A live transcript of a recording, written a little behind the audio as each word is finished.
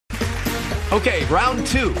Okay, round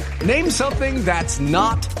two. Name something that's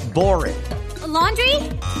not boring. A laundry?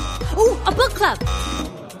 Ooh, a book club.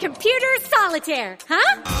 Computer solitaire,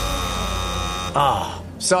 huh? Ah,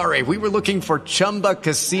 sorry, we were looking for Chumba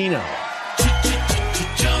Casino.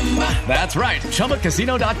 That's right,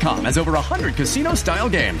 ChumbaCasino.com has over 100 casino-style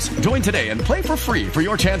games. Join today and play for free for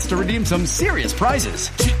your chance to redeem some serious prizes.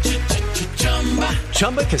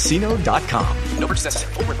 ChumbaCasino.com. No purchase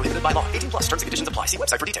necessary. Void where prohibited by law. 18 plus. Terms and conditions apply. See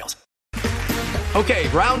website for details. Okay,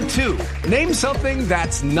 round two. Name something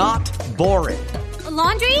that's not boring. A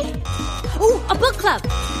laundry? Ooh, a book club.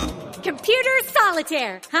 Computer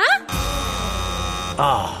solitaire, huh?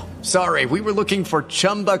 Ah, sorry, we were looking for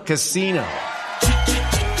Chumba Casino.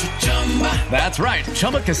 That's right,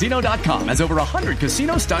 ChumbaCasino.com has over 100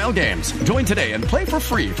 casino-style games. Join today and play for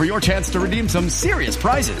free for your chance to redeem some serious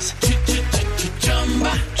prizes.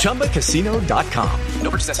 ChumbaCasino.com. No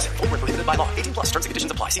purchase necessary. Void where prohibited by law. 18 plus. Terms and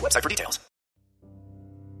conditions apply. See website for details.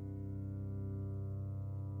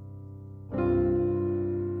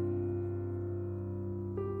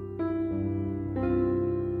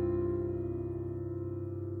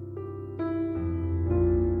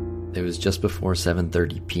 It was just before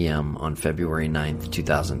 7:30 p.m. on February 9th,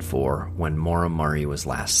 2004, when Maura Murray was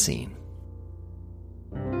last seen.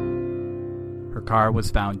 Her car was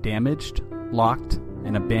found damaged, locked,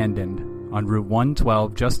 and abandoned on Route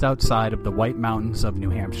 112 just outside of the White Mountains of New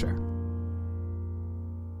Hampshire.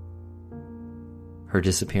 Her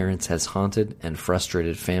disappearance has haunted and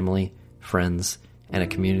frustrated family, friends, and a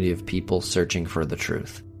community of people searching for the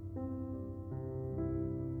truth.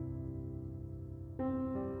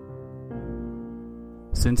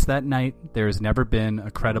 Since that night, there has never been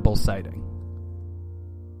a credible sighting.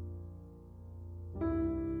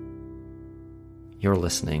 You're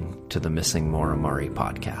listening to the Missing Maura Murray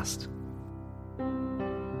podcast.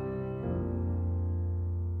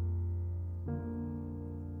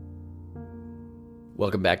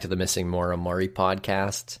 Welcome back to the Missing Maura Murray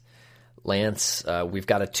podcast. Lance, we've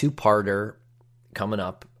got a two-parter coming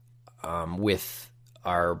up with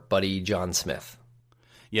our buddy John Smith.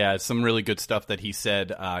 Yeah, some really good stuff that he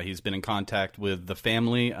said. He's been in contact with the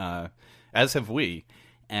family, as have we,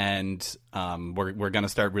 and we're going to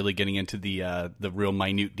start really getting into the real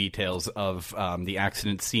minute details of the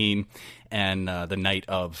accident scene and the night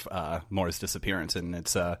of Maura's disappearance. And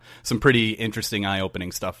it's some pretty interesting,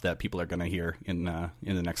 eye-opening stuff that people are going to hear in the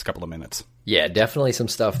next couple of minutes. Yeah, definitely some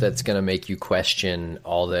stuff that's going to make you question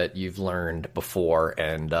all that you've learned before,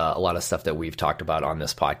 and a lot of stuff that we've talked about on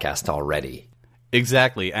this podcast already.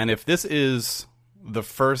 Exactly. And if this is the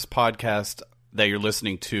first podcast that you're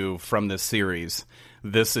listening to from this series,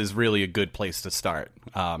 this is really a good place to start.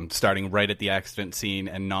 Starting right at the accident scene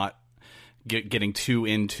and not getting too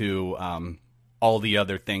into all the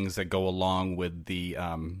other things that go along with the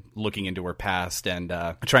looking into her past and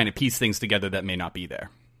trying to piece things together that may not be there.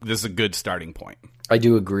 This is a good starting point. I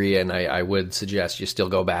do agree, and I would suggest you still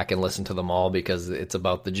go back and listen to them all because it's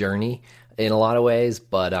about the journey in a lot of ways.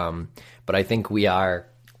 But I think we are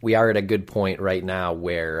at a good point right now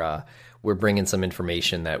where we're bringing some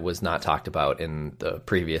information that was not talked about in the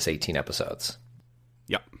previous 18 episodes.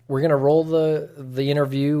 Yep. We're going to roll the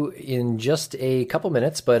interview in just a couple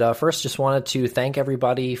minutes, but first just wanted to thank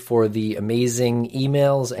everybody for the amazing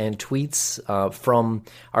emails and tweets from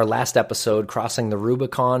our last episode, Crossing the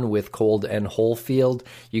Rubicon with Cold and Holefield.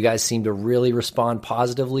 You guys seem to really respond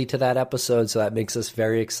positively to that episode, so that makes us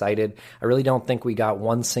very excited. I really don't think we got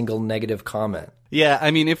one single negative comment. Yeah,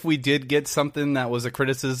 I mean, if we did get something that was a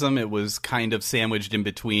criticism, it was kind of sandwiched in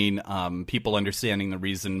between people understanding the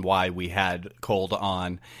reason why we had Cold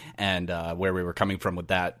on and where we were coming from with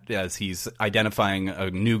that, as he's identifying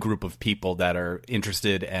a new group of people that are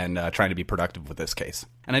interested and trying to be productive with this case.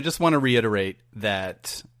 And I just want to reiterate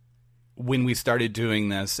that when we started doing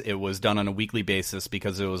this, it was done on a weekly basis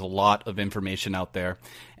because there was a lot of information out there,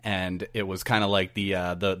 and it was kind of like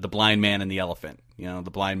the blind man and the elephant. You know,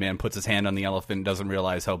 the blind man puts his hand on the elephant and doesn't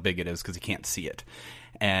realize how big it is because he can't see it.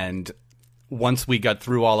 And once we got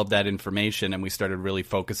through all of that information and we started really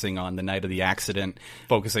focusing on the night of the accident,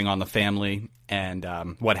 focusing on the family and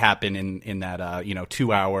what happened in that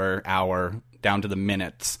 2 hour down to the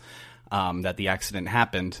minutes that the accident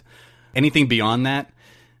happened, anything beyond that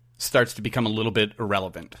starts to become a little bit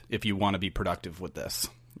irrelevant if you want to be productive with this.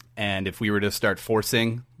 And if we were to start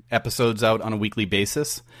forcing episodes out on a weekly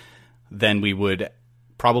basis, then we would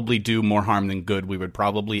probably do more harm than good. We would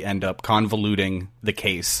probably end up convoluting the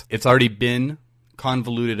case. It's already been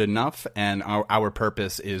convoluted enough, and our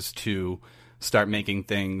purpose is to start making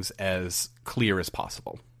things as clear as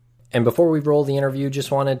possible. And before we roll the interview,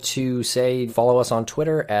 just wanted to say follow us on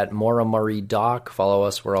Twitter at Maura Murray Doc. Follow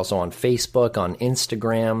us. We're also on Facebook, on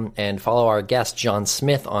Instagram, and follow our guest, John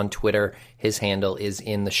Smith, on Twitter. His handle is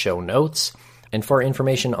in the show notes. And for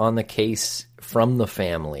information on the case from the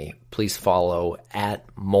family, please follow at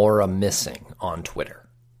Maura Missing on Twitter.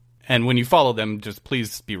 And when you follow them, just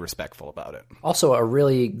please be respectful about it. Also, a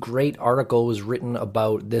really great article was written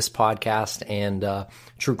about this podcast and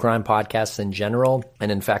true crime podcasts in general.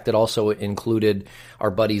 And in fact, it also included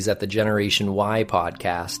our buddies at the Generation Y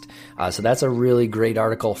podcast. So that's a really great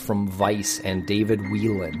article from Vice and David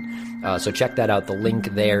Whelan. So check that out. The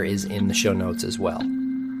link there is in the show notes as well.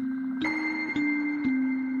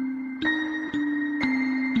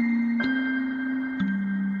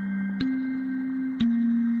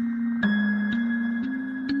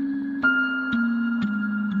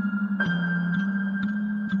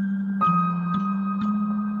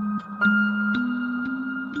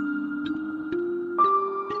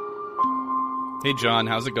 Hey, John,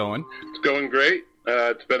 how's it going? It's going great.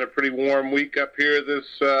 It's been a pretty warm week up here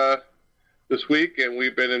this week, and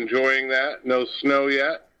we've been enjoying that. No snow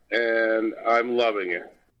yet, and I'm loving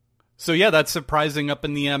it. So, yeah, that's surprising up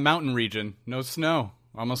in the mountain region. No snow.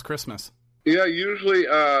 Almost Christmas. Yeah, usually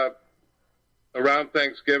around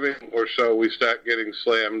Thanksgiving or so, we start getting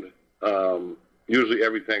slammed. Usually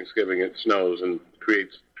every Thanksgiving it snows and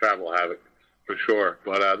creates travel havoc, for sure.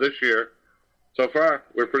 But this year, so far,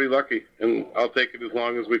 we're pretty lucky, and I'll take it as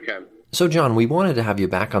long as we can. So, John, we wanted to have you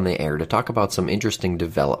back on the air to talk about some interesting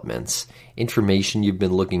developments, information you've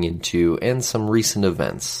been looking into, and some recent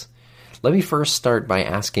events. Let me first start by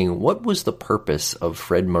asking, what was the purpose of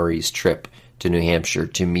Fred Murray's trip to New Hampshire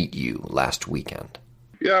to meet you last weekend?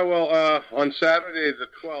 Yeah, well, on Saturday the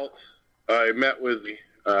 12th, I met with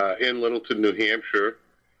in Littleton, New Hampshire.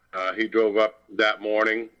 He drove up that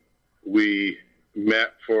morning. We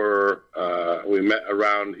met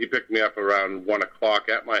around, he picked me up around 1 o'clock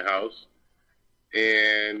at my house,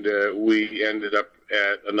 and we ended up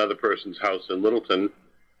at another person's house in Littleton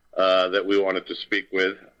that we wanted to speak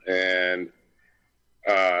with, and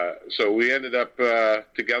so we ended up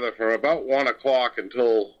together from about 1 o'clock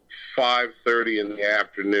until 5:30 in the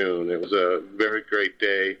afternoon. It was a very great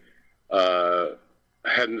day.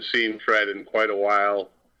 Hadn't seen Fred in quite a while,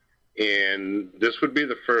 and this would be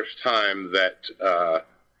the first time that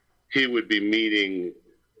he would be meeting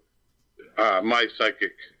my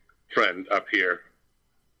psychic friend up here,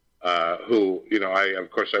 who, you know, of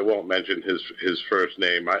course I won't mention his first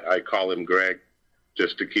name. I call him Greg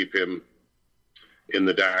just to keep him in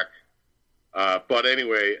the dark. But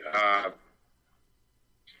anyway,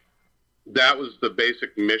 that was the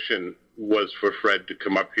basic mission, was for Fred to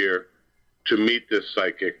come up here to meet this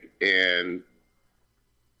psychic and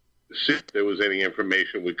see if there was any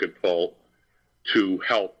information we could pull to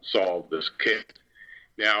help solve this case.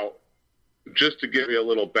 Now, just to give you a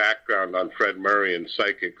little background on Fred Murray and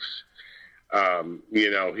psychics, you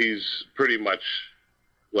know, he's pretty much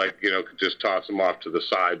like, you know, could just toss him off to the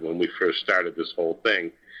side when we first started this whole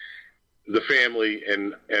thing. The family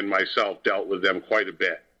and myself dealt with them quite a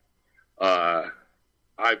bit.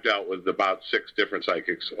 I've dealt with about 6 different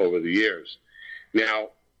psychics over the years. Now,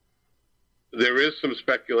 there is some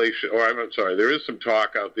speculation, or I'm sorry, there is some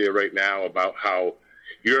talk out there right now about how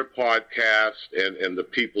your podcast and the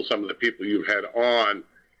people, some of the people you've had on,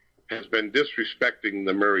 has been disrespecting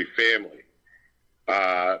the Murray family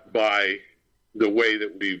by the way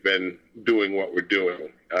that we've been doing what we're doing.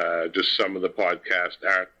 Just some of the podcasts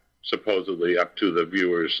aren't supposedly up to the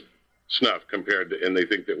viewers' snuff compared to, and they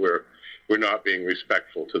think that we're not being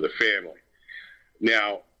respectful to the family.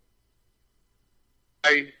 Now,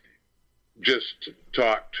 I just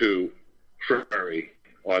talked to Fred Murray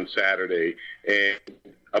on Saturday and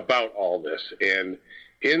about all this, and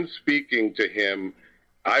in speaking to him,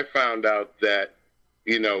 I found out that,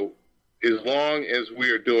 you know, as long as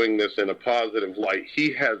we are doing this in a positive light,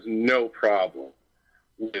 he has no problem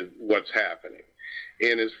with what's happening.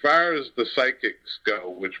 And as far as the psychics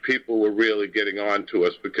go, which people were really getting on to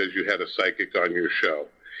us because you had a psychic on your show,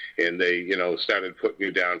 and they, you know, started putting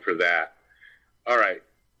you down for that. All right.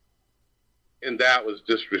 And that was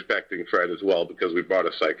disrespecting Fred as well because we brought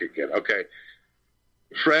a psychic in. Okay.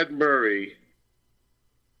 Fred Murray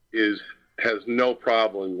has no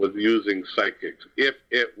problem with using psychics if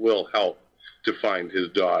it will help to find his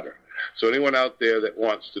daughter. So anyone out there that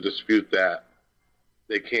wants to dispute that,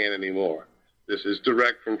 they can't anymore. This is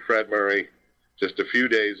direct from Fred Murray just a few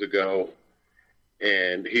days ago,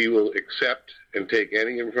 and he will accept and take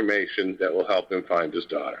any information that will help him find his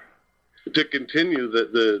daughter. To continue,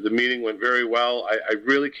 the meeting went very well. I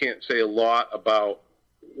really can't say a lot about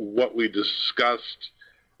what we discussed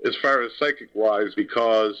as far as psychic-wise,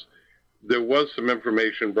 because there was some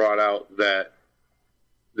information brought out that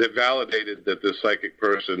validated that this psychic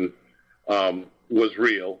person was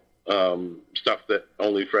real, stuff that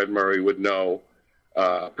only Fred Murray would know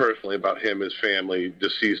personally about him, his family,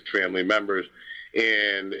 deceased family members.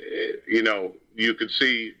 And, you could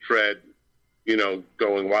see Fred,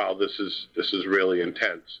 going, wow, this is really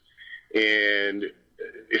intense. And,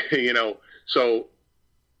 so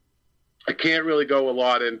I can't really go a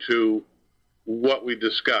lot into what we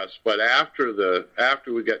discussed, but after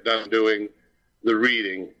we got done doing the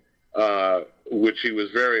reading, which he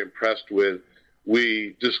was very impressed with,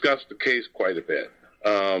 we discussed the case quite a bit.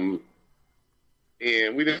 And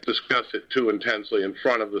we didn't discuss it too intensely in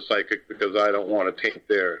front of the psychic because I don't want to taint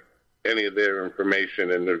any of their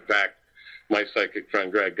information. And in fact, my psychic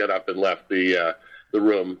friend Greg got up and left the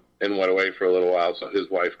room and went away for a little while so his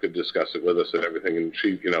wife could discuss it with us and everything. And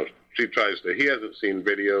she tries to, he hasn't seen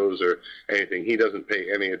videos or anything. He doesn't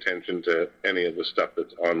pay any attention to any of the stuff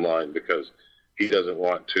that's online because he doesn't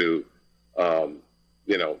want to,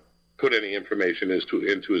 put any information into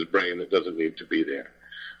his brain that doesn't need to be there.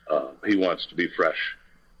 He wants to be fresh.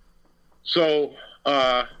 So,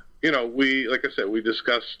 like I said, we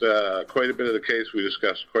discussed quite a bit of the case. We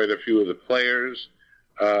discussed quite a few of the players.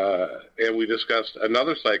 And we discussed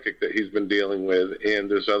another psychic that he's been dealing with, and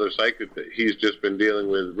this other psychic that he's just been dealing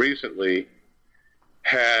with recently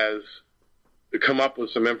has come up with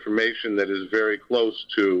some information that is very close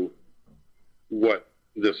to what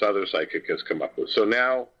this other psychic has come up with. So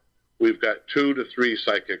now we've got 2 to 3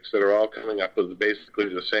 psychics that are all coming up with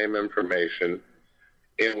basically the same information,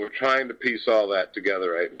 and we're trying to piece all that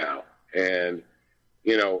together right now. And,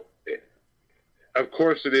 of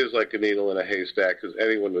course it is like a needle in a haystack, as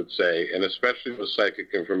anyone would say, and especially with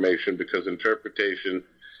psychic information because interpretation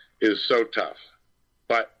is so tough.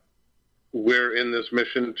 But we're in this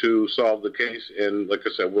mission to solve the case, and like I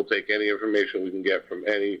said, we'll take any information we can get from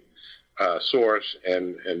any source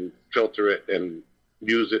and filter it and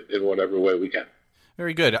use it in whatever way we can.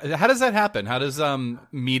 Very good. How does that happen? How does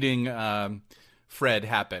meeting Fred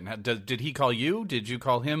happen? Did he call you? Did you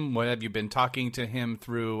call him? What, have you been talking to him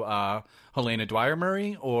through Helena Dwyer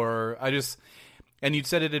Murray? And you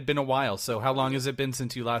said it had been a while, so how long has it been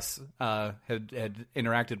since you last had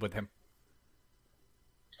interacted with him?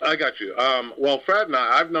 I got you. Well, Fred and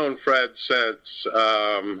I've known Fred since,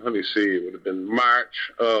 let me see, it would have been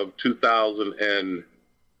March of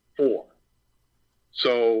 2004.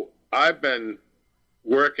 So I've been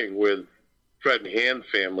working with Fred and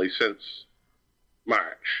family since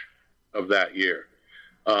March of that year.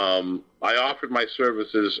 I offered my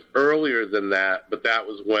services earlier than that, but that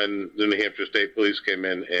was when the New Hampshire State Police came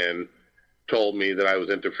in and told me that I was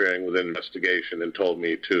interfering with an investigation and told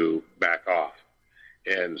me to back off.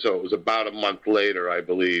 And so it was about a month later, I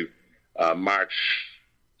believe,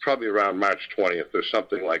 probably around March 20th or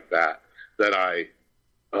something like that, that I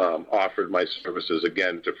offered my services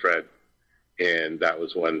again to Fred. And that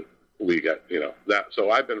was when we got, that. So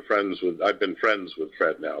I've been friends with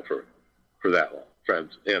Fred now for that long,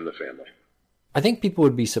 friends and the family. I think people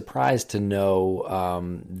would be surprised to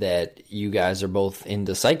know that you guys are both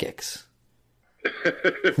into psychics.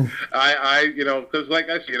 Because like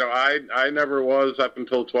I said, I never was up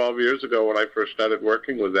until 12 years ago when I first started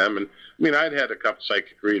working with them. And I mean, I'd had a couple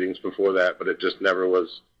psychic readings before that, but it just never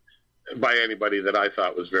was by anybody that I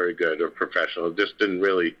thought was very good or professional. It just didn't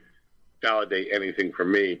really validate anything for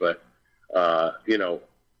me. But,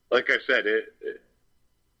 like I said,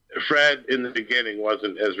 Fred in the beginning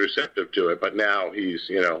wasn't as receptive to it, but now he is.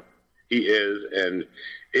 And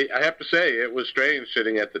I have to say, it was strange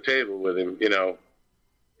sitting at the table with him,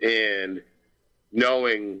 and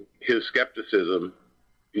knowing his skepticism,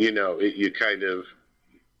 you kind of,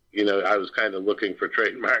 I was kind of looking for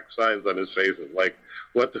trademark signs on his face of like,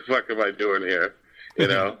 what the fuck am I doing here?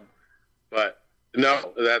 But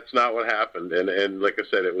no, that's not what happened. And like I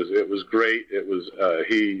said, it was great. It was,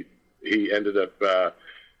 he ended up,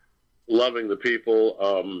 loving the people.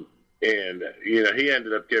 And, he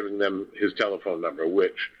ended up giving them his telephone number,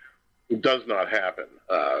 which does not happen.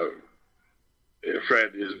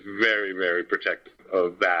 Fred is very, very protective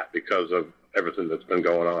of that because of everything that's been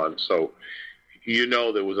going on. So,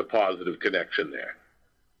 there was a positive connection there.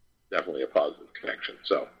 Definitely a positive connection.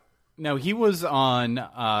 So now he was on,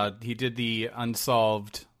 he did the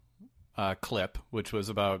Unsolved clip, which was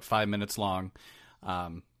about 5 minutes long.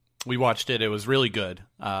 We watched it. It was really good.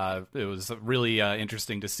 It was really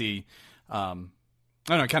interesting to see. I don't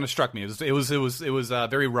know. It kind of struck me. It was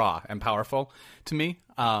very raw and powerful to me.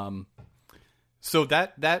 So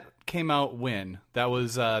that came out when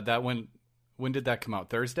that When did that come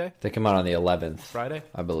out? Thursday? They come out on the 11th. Friday?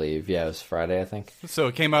 I believe. Yeah, it was Friday, I think. So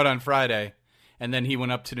it came out on Friday, and then he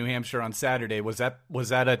went up to New Hampshire on Saturday. Was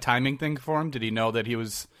that a timing thing for him? Did he know that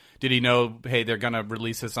Did he know, hey, they're going to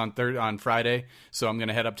release this on Friday, so I'm going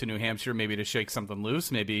to head up to New Hampshire maybe to shake something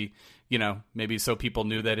loose, maybe so people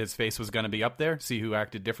knew that his face was going to be up there, see who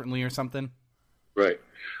acted differently or something? Right.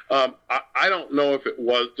 I don't know if it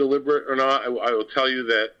was deliberate or not. I will tell you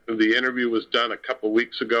that the interview was done a couple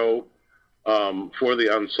weeks ago for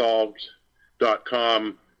the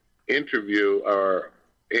Unsolved.com interview,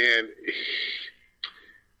 and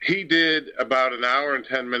he did about an hour and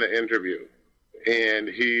 10-minute interview. And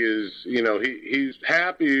he is, he's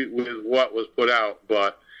happy with what was put out,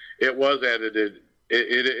 but it was edited.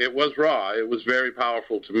 It was raw. It was very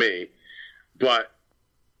powerful to me, but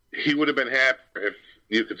he would have been happier if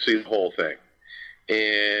you could see the whole thing.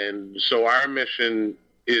 And so our mission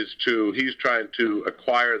is he's trying to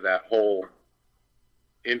acquire that whole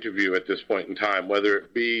interview at this point in time, whether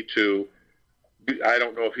it be I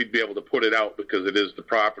don't know if he'd be able to put it out because it is the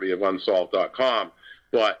property of Unsolved.com,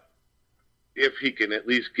 but if he can at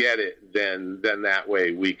least get it, then that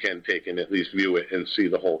way we can take and at least view it and see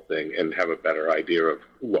the whole thing and have a better idea of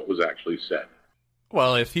what was actually said.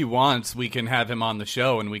 Well, if he wants, we can have him on the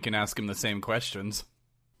show and we can ask him the same questions.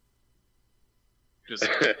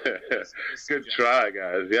 Good try,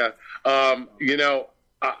 guys. Yeah.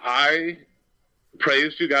 I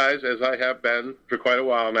praised you guys as I have been for quite a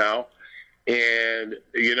while now. And,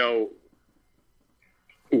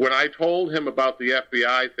 when I told him about the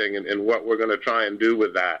FBI thing and what we're going to try and do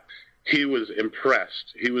with that, he was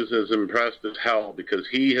impressed. He was as impressed as hell because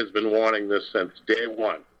he has been wanting this since day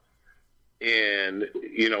one. And,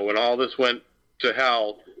 when all this went to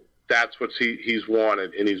hell, that's what he's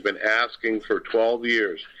wanted. And he's been asking for 12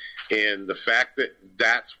 years. And the fact that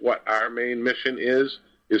that's what our main mission is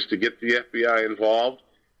to get the FBI involved,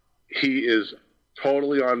 he is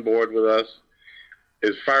totally on board with us.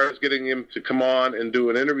 As far as getting him to come on and do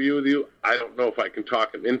an interview with you, I don't know if I can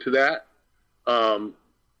talk him into that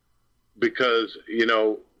because,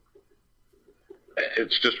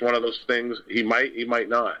 it's just one of those things. He might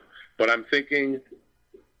not. But I'm thinking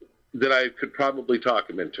that I could probably talk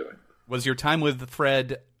him into it. Was your time with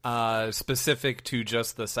Fred specific to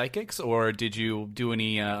just the psychics, or did you do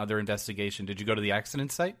any other investigation? Did you go to the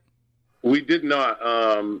accident site? We did not.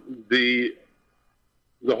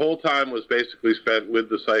 The whole time was basically spent with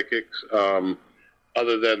the psychics,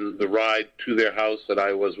 other than the ride to their house that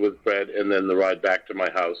I was with Fred, and then the ride back to my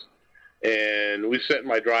house. And we sat in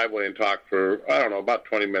my driveway and talked for, about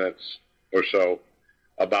 20 minutes or so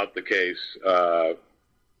about the case.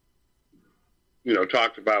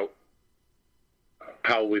 Talked about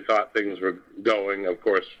how we thought things were going. Of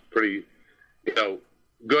course, pretty,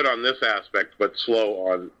 good on this aspect, but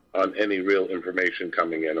slow on any real information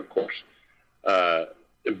coming in, of course.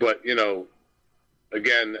 But,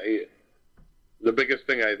 again, the biggest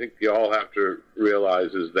thing I think you all have to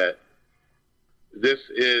realize is that this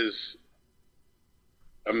is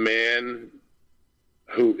a man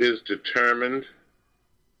who is determined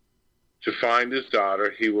to find his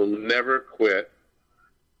daughter. He will never quit.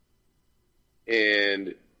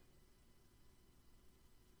 And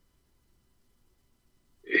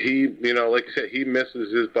he, like I said, he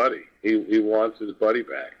misses his buddy. He wants his buddy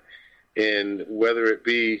back. And whether it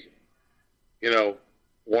be,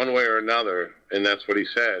 one way or another, and that's what he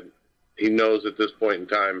said, he knows at this point in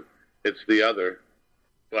time it's the other.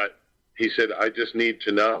 But he said, I just need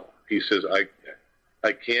to know. He says,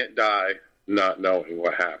 I can't die not knowing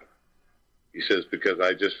what happened. He says, because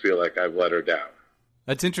I just feel like I've let her down.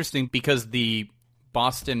 That's interesting because the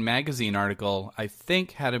Boston Magazine article, I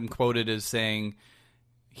think, had him quoted as saying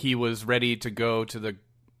he was ready to go to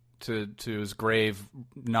his grave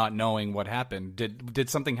not knowing what happened. Did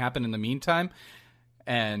something happen in the meantime?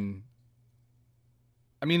 And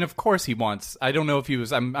I mean, of course he wants. I don't know if he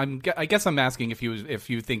was. I guess I'm asking if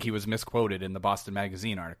you think he was misquoted in the Boston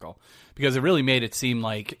Magazine article, because it really made it seem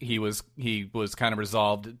like he was kind of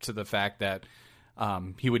resolved to the fact that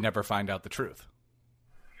he would never find out the truth.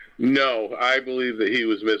 No, I believe that he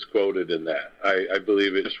was misquoted in that. I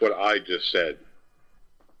believe it's what I just said.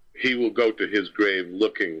 He will go to his grave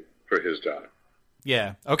looking for his daughter.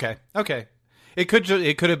 Yeah. Okay. It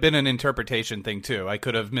could have been an interpretation thing too. I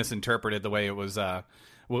could have misinterpreted the way it was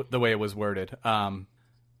worded.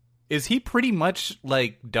 Is he pretty much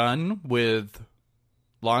done with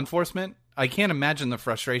law enforcement? I can't imagine the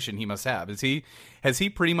frustration he must have. Has he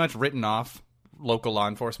pretty much written off local law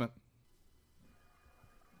enforcement?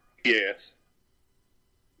 Yes.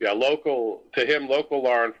 Yeah, local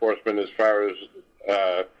law enforcement, as far as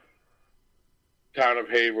town of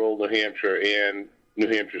Haverhill, New Hampshire, and New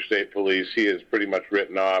Hampshire State Police. He is pretty much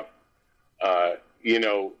written off. The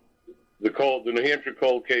New Hampshire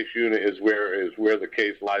Cold Case Unit is where the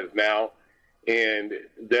case lies now, and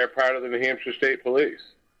they're part of the New Hampshire State Police.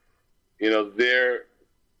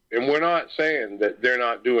 And we're not saying that they're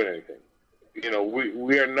not doing anything.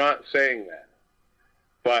 We are not saying that,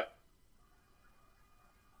 but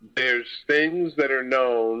there's things that are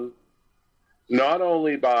known not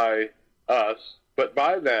only by us but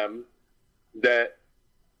by them that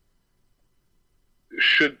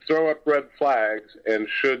should throw up red flags and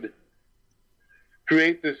should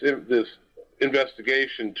create this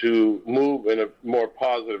investigation to move in a more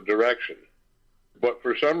positive direction. But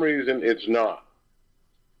for some reason, it's not.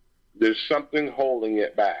 There's something holding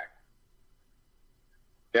it back.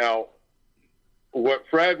 Now, what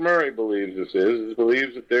Fred Murray believes this is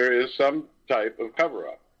believes that there is some type of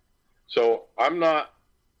cover-up. So I'm not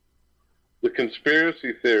the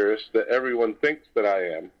conspiracy theorist that everyone thinks that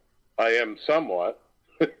I am. I am somewhat.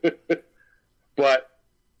 But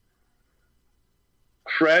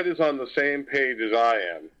Fred is on the same page as I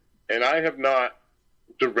am, and I have not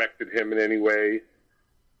directed him in any way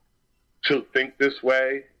to think this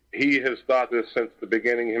way. He has thought this since the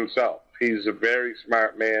beginning himself. He's a very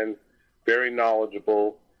smart man, very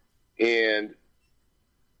knowledgeable, and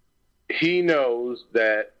he knows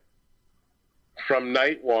that from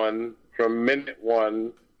night one, from minute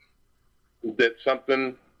one, that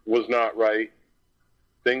something was not right,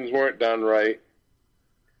 things weren't done right,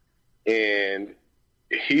 and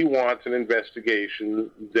he wants an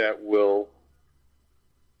investigation that will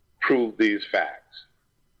prove these facts.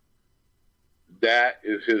 That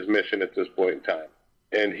is his mission at this point in time.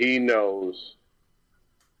 And he knows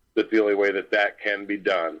that the only way that that can be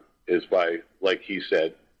done is by, like he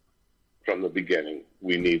said from the beginning,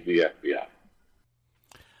 we need the FBI.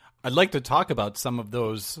 I'd like to talk about some of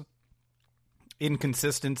those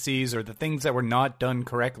inconsistencies or the things that were not done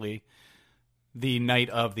correctly the night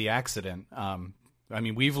of the accident.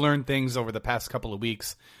 We've learned things over the past couple of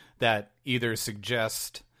weeks that either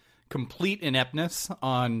suggest complete ineptness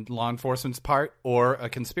on law enforcement's part or a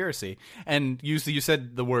conspiracy. And you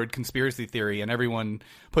said the word conspiracy theory, and everyone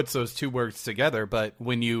puts those two words together. But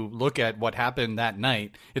when you look at what happened that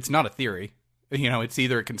night, it's not a theory. It's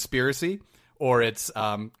either a conspiracy or it's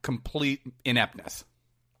complete ineptness.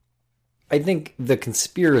 I think the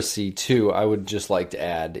conspiracy, too, I would just like to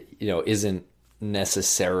add, isn't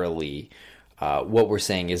necessarily... what we're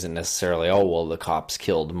saying isn't necessarily, the cops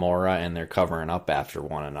killed Maura and they're covering up after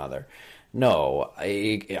one another. No,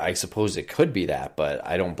 I suppose it could be that, but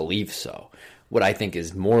I don't believe so. What I think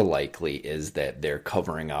is more likely is that they're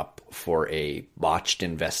covering up for a botched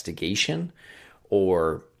investigation,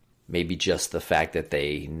 or maybe just the fact that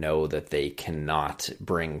they know that they cannot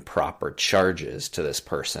bring proper charges to this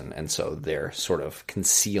person, and so they're sort of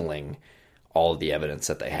concealing all of the evidence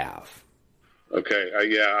that they have. Okay,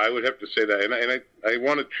 I would have to say that. And I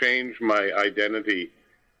want to change my identity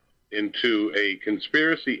into a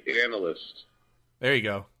conspiracy analyst. There you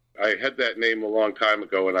go. I had that name a long time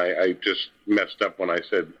ago, and I just messed up when I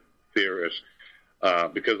said theorist,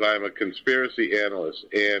 because I'm a conspiracy analyst.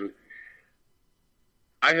 And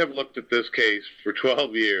I have looked at this case for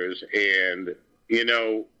 12 years, and,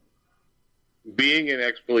 being an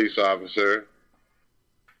ex-police officer,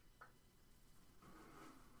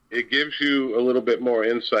 it gives you a little bit more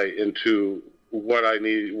insight into what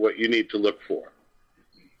you need to look for.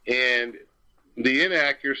 And the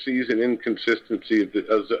inaccuracies and inconsistencies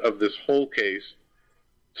of this whole case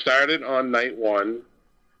started on night one.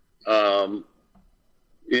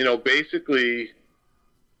 Basically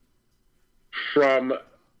from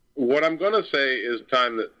what I'm going to say is the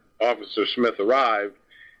time that Officer Smith arrived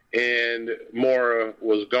and Maura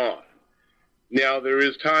was gone. Now, there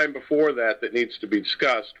is time before that needs to be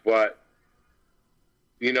discussed, but,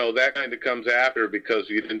 that kind of comes after because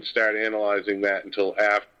you didn't start analyzing that until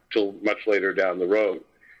much later down the road.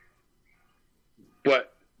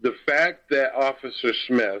 But the fact that Officer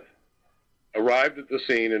Smith arrived at the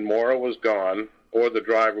scene and Maura was gone, or the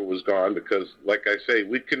driver was gone, because, like I say,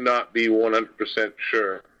 we cannot be 100%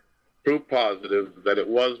 sure, proof positive, that it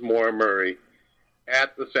was Maura Murray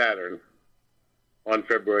at the Saturn on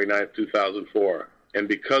February 9th, 2004. And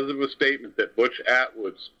because of a statement that Butch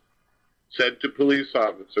Atwoods said to police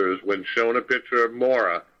officers when shown a picture of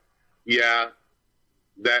Maura,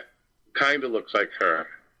 that kind of looks like her.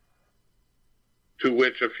 To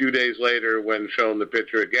which a few days later, when shown the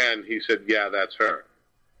picture again, he said, that's her.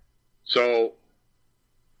 So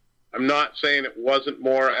I'm not saying it wasn't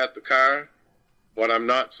Maura at the car, but I'm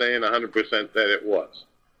not saying 100% that it was,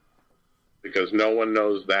 because no one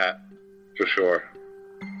knows that for sure.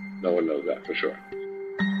 No one knows that for sure.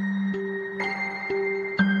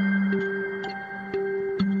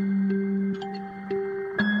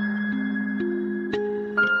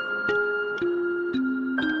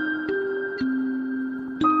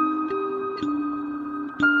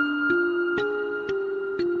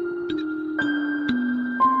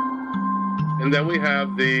 And then we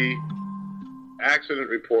have the accident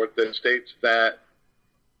report that states that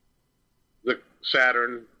the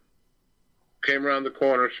Saturn came around the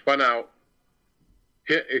corner, spun out,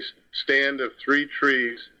 hit a stand of 3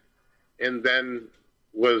 trees, and then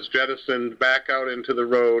was jettisoned back out into the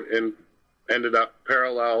road and ended up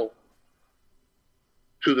parallel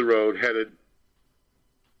to the road, headed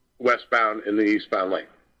westbound in the eastbound lane.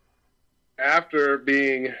 After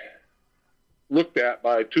being looked at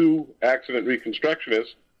by 2 accident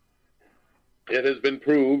reconstructionists, it has been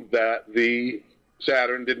proved that the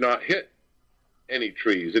Saturn did not hit any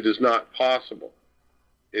trees. It is not possible.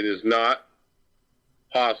 It is not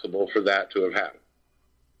possible for that to have happened.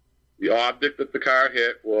 The object that the car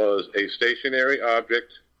hit was a stationary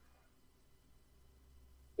object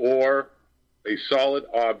or a solid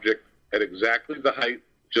object at exactly the height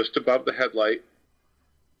just above the headlight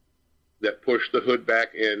that pushed the hood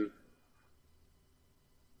back in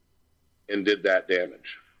and did that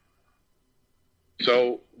damage.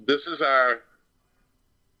 So this is our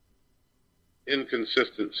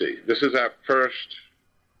inconsistency. This is our first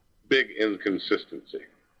big inconsistency,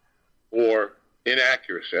 or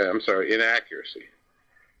inaccuracy. Inaccuracy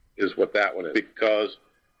is what that one is, because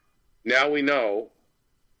now we know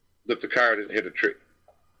that the car didn't hit a tree.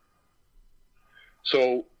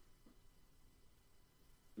 So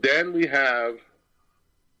then we have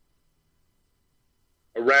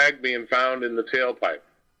a rag being found in the tailpipe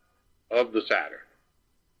of the Saturn.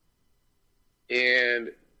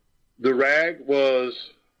 And the rag was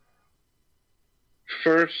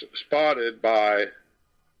first spotted by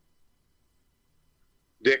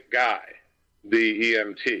Dick Guy, the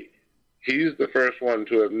EMT. He's the first one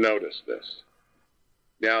to have noticed this.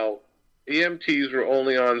 Now, EMTs were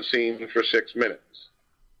only on scene for 6 minutes,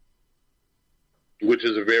 which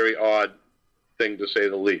is a very odd thing to say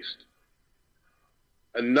the least.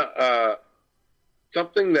 And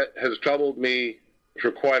something that has troubled me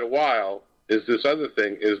for quite a while is this other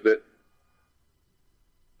thing, is that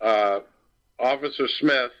Officer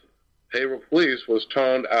Smith, Haverhill Police, was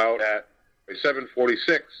toned out at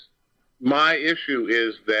 7:46. My issue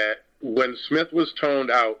is that when Smith was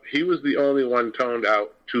toned out, he was the only one toned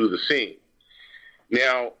out to the scene.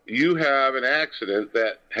 Now, you have an accident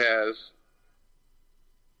that has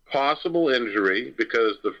possible injury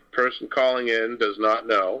because the person calling in does not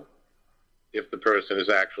know if the person is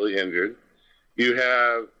actually injured. You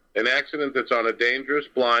have an accident that's on a dangerous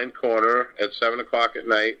blind corner at 7 o'clock at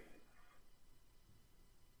night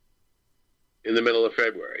in the middle of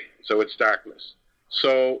February, so it's darkness.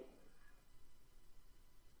 So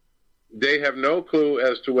they have no clue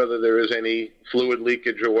as to whether there is any fluid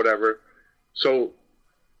leakage or whatever. So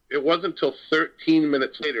it wasn't until 13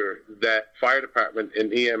 minutes later that fire department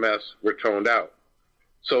and EMS were toned out.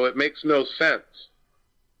 So it makes no sense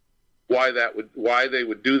why they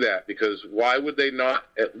would do that, because why would they not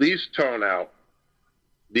at least tone out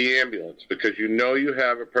the ambulance? Because you know you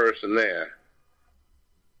have a person there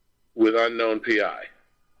with unknown PI,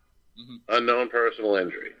 unknown personal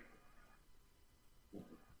injury.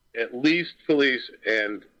 At least police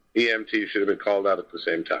and EMT should have been called out at the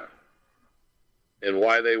same time. And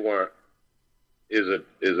why they weren't is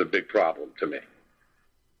a big problem to me.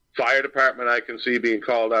 Fire department, I can see being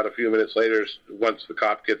called out a few minutes later once the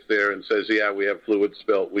cop gets there and says, yeah, we have fluid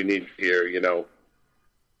spilt, we need you here,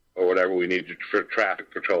 or whatever, we need you for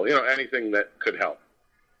traffic patrol, anything that could help.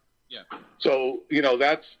 Yeah. So,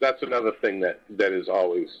 that's another thing that has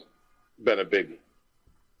always been a big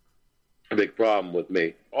problem with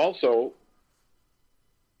me. Also,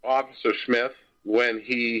 Officer Smith, when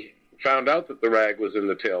he found out that the rag was in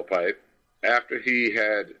the tailpipe, after he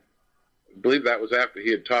had, I believe that was after he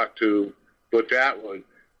had talked to Butch Atwood,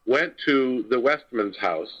 went to the Westman's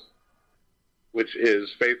house, which is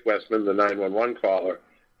Faith Westman, the 911 caller,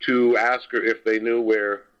 to ask her if they knew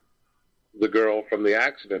where the girl from the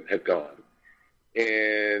accident had gone.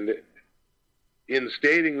 And in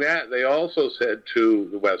stating that, they also said to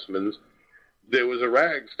the Westmans there was a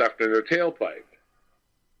rag stuffed in her tailpipe.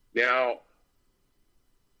 Now,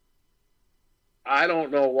 I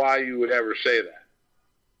don't know why you would ever say that.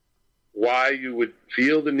 Why you would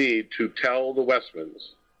feel the need to tell the Westmans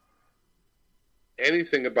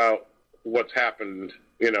anything about what's happened,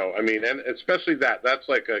 and especially that's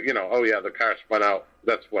like oh yeah, the car spun out,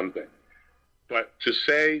 that's one thing. But to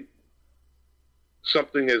say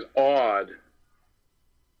something is odd.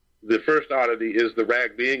 The first oddity is the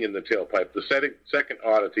rag being in the tailpipe. The second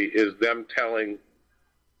oddity is them telling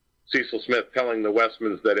Cecil Smith, telling the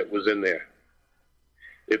Westmans that it was in there.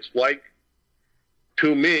 It's like,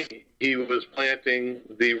 to me, he was planting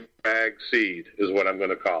the rag seed, is what I'm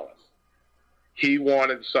going to call it. He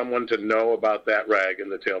wanted someone to know about that rag in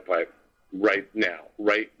the tailpipe right now.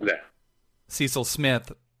 Cecil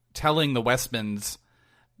Smith telling the Westmans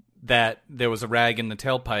that there was a rag in the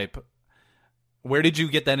tailpipe. Where did you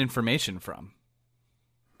get that information from?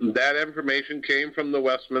 That information came from the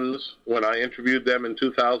Westmans when I interviewed them in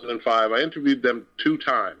 2005. I interviewed them 2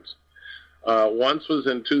 times. Once was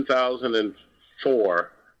in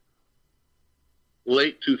 2004,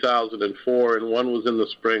 late 2004, and one was in the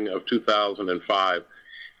spring of 2005.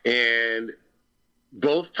 And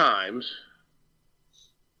both times,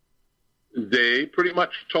 they pretty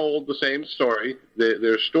much told the same story.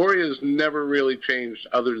 Their story has never really changed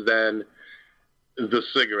other than the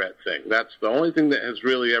cigarette thing. That's the only thing that has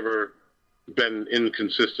really ever been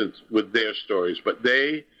inconsistent with their stories. But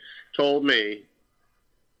they told me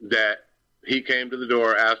that he came to the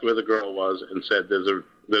door, asked where the girl was, and said, there's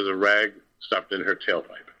a rag stuffed in her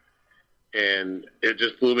tailpipe. And it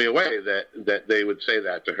just blew me away that they would say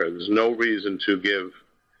that to her. There's no reason to give,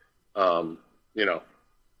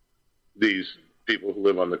 these people who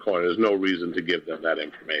live on the corner, there's no reason to give them that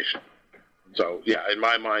information. So, yeah, in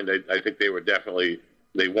my mind, I think they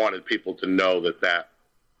wanted people to know that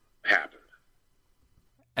happened.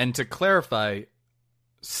 And to clarify,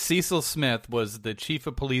 Cecil Smith was the chief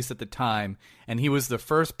of police at the time, and he was the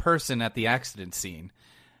first person at the accident scene.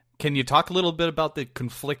 Can you talk a little bit about the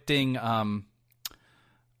conflicting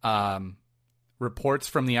reports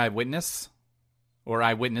from the eyewitness or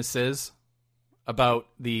eyewitnesses about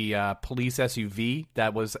the police SUV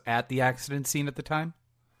that was at the accident scene at the time?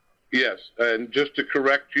 Yes, and just to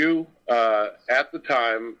correct you, at the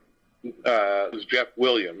time, it was Jeff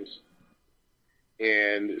Williams,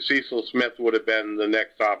 and Cecil Smith would have been the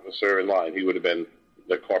next officer in line. He would have been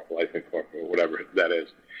the corporal, or whatever that is.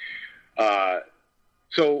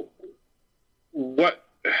 So what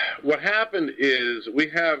happened is we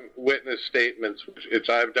have witness statements, which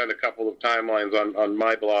I've done a couple of timelines on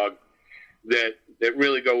my blog, that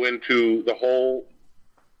really go into the whole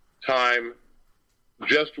time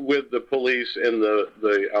just with the police and the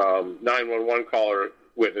 911 caller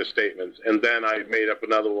witness statements. And then I made up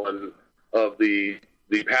another one of the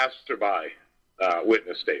passerby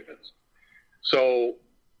witness statements. So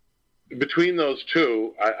between those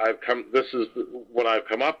two, this is what I've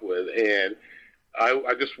come up with. And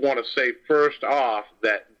I just want to say first off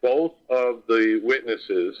that both of the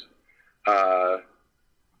witnesses are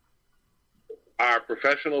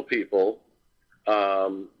professional people,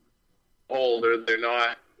 older. They're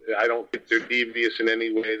not, I don't think they're devious in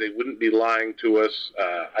any way. They wouldn't be lying to us.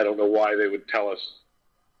 I don't know why they would tell us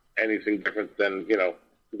anything different than,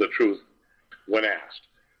 the truth when asked.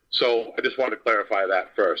 So I just want to clarify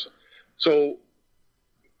that first. So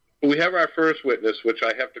we have our first witness, which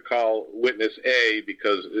I have to call Witness A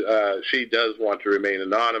because she does want to remain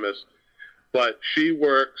anonymous, but she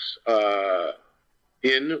works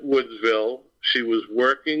in Woodsville. She was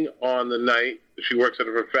working on the night. She works at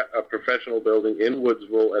a professional building in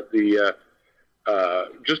Woodsville at the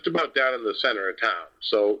just about down in the center of town.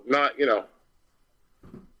 So not,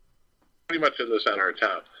 pretty much in the center of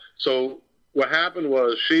town. So what happened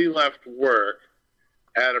was she left work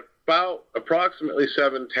at about approximately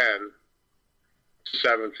 7:10 to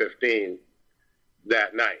 7:15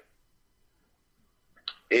 that night.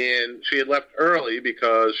 And she had left early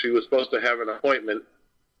because she was supposed to have an appointment,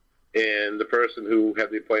 and the person who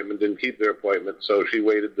had the appointment didn't keep their appointment, so she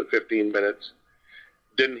waited the 15 minutes,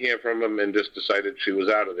 didn't hear from him, and just decided she was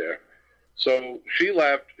out of there. So she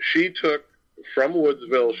left. She took, from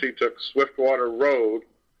Woodsville, she took Swiftwater Road,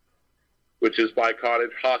 which is by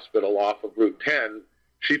Cottage Hospital off of Route 10.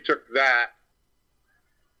 She took that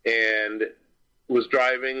and was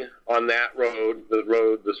driving on that road.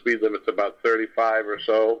 The speed limit's about 35 or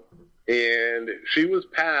so, and she was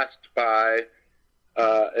passed by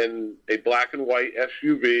a black and white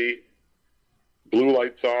SUV, blue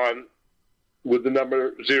lights on, with the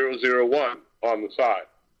number 001 on the side.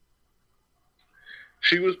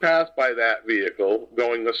 She was passed by that vehicle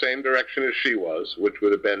going the same direction as she was, which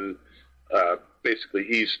would have been basically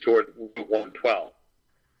east toward Route 112.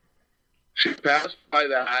 She passed by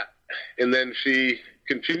that, and then she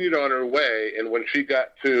continued on her way, and when she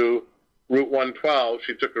got to Route 112,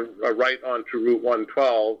 she took a right onto Route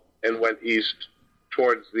 112 and went east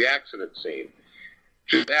towards the accident scene.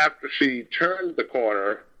 Just after she turned the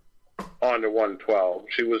corner onto 112.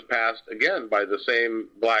 She was passed again by the same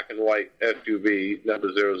black and white SUV number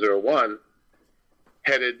 001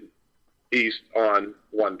 headed east on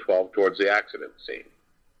 112 towards the accident scene.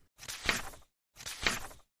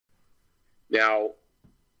 Now,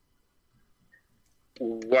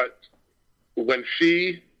 when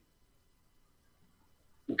she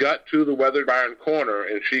got to the Weather Barn corner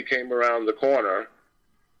and she came around the corner,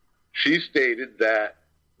 she stated that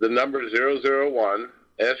the number 001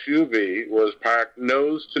 SUV was parked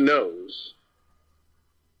nose to nose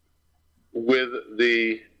with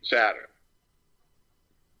the Saturn.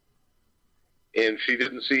 And she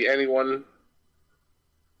didn't see anyone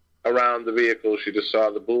around the vehicle. She just saw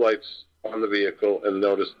the blue lights on the vehicle and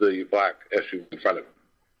noticed the black SUV in front of her.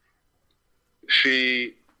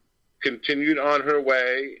 She continued on her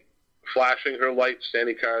way, flashing her lights to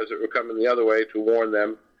any cars that were coming the other way to warn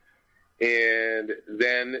them. And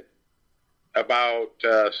then about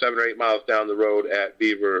 7 or 8 miles down the road at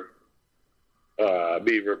Beaver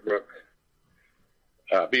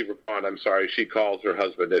Pond, she called her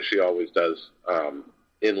husband, as she always does,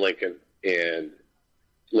 in Lincoln, and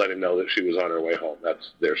let him know that she was on her way home.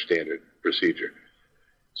 That's their standard procedure.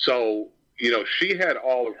 So, she had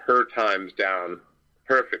all of her times down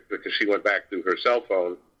perfect because she went back through her cell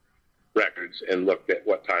phone records and looked at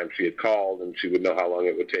what time she had called, and she would know how long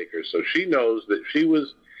it would take her. So she knows that she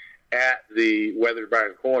was at the Weather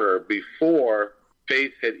Barn corner before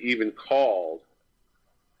Faith had even called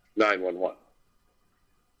 911.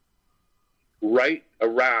 Right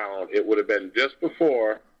around, it would have been just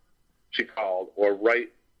before she called or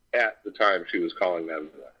right at the time she was calling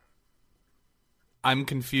 911. I'm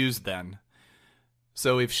confused then.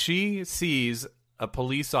 So if she sees a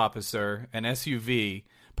police officer, an SUV,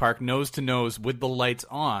 parked nose to nose with the lights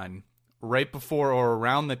on right before or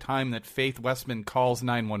around the time that Faith Westman calls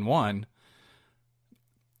 911,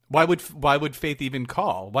 why would Faith even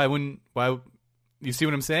call? Why you see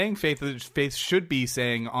what I'm saying? Faith should be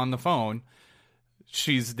saying on the phone,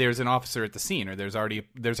 there's an officer at the scene, or there's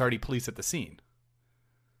already police at the scene.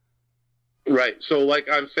 Right. So like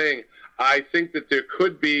I'm saying, I think that there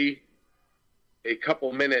could be a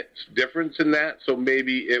couple minutes difference in that. So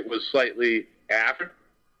maybe it was slightly after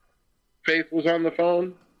Faith was on the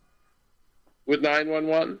phone with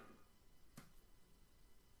 911,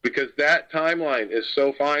 because that timeline is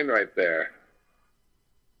so fine right there.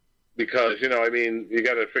 Because, you got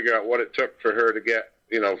to figure out what it took for her to get,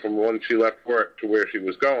 from when she left work to where she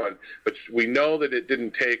was going. But we know that it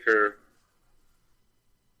didn't take her.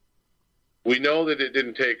 We know that it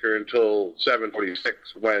didn't take her until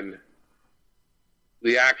 7:46 when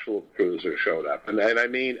the actual cruiser showed up. And I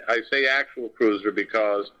say actual cruiser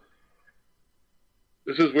because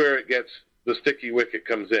this is where the sticky wicket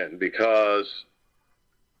comes in, because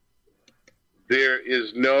there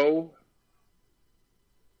is no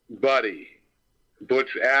buddy,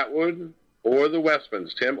 Butch Atwood or the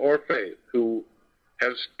Westmans, Tim or Faith, who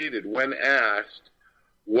have stated when asked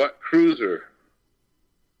what cruiser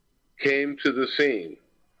came to the scene,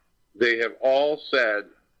 they have all said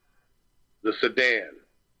the sedan,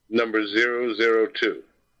 number 002,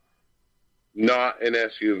 not an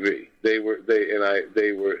SUV. They were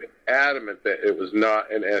adamant that it was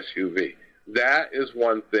not an SUV. That is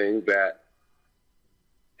one thing that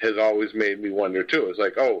has always made me wonder too. It's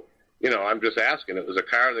like, I'm just asking. It was a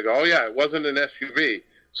car, and they go, oh yeah, it wasn't an SUV.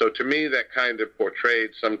 So to me, that kind of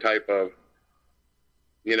portrayed some type of,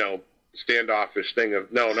 standoffish thing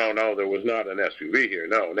of, no, there was not an SUV here.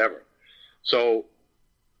 No, never. So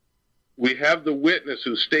we have the witness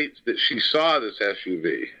who states that she saw this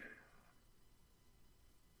SUV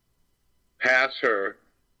pass her,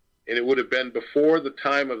 and it would have been before the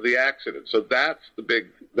time of the accident. So that's the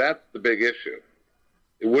big issue.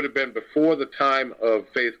 It would have been before the time of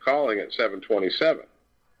Faith calling at 7:27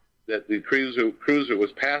 that the cruiser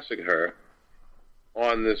was passing her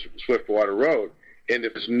on this Swiftwater Road. And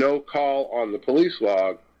if there's no call on the police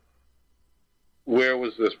log, where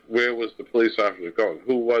was the police officer going?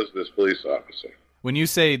 Who was this police officer? When you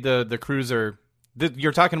say the cruiser,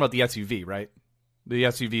 you're talking about the SUV, right? The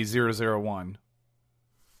SUV 001.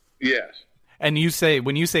 Yes. And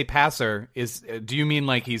when you say passer, do you mean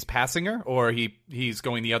like he's passing her, or he's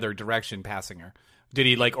going the other direction passing her? Did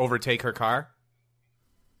he overtake her car?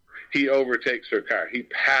 He overtakes her car. He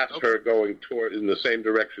passed her going in the same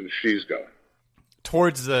direction she's going.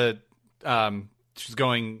 Towards she's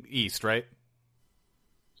going east, right?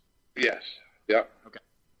 Yes. Yep. Okay.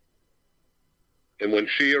 And when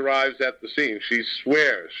she arrives at the scene, she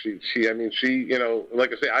swears. She,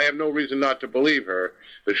 like I say, I have no reason not to believe her,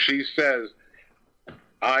 but she says,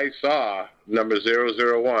 I saw number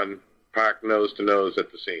 001 parked nose to nose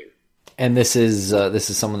at the scene. And this is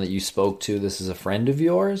someone that you spoke to. This is a friend of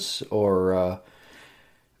yours, or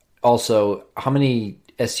also how many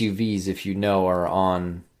SUVs, if you know,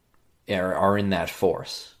 are in that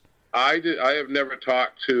force? I have never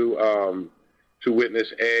talked to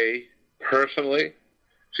witness A personally.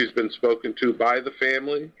 She's been spoken to by the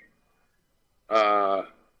family,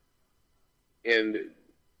 and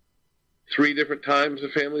 3 different times the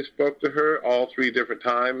family spoke to her. All 3 different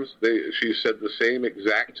times she said the same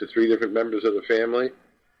exact to 3 different members of the family.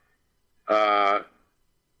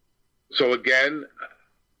 So again,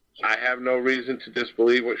 I have no reason to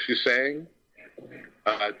disbelieve what she's saying.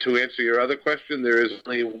 To answer your other question, there is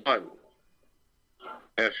only one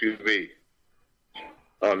SUV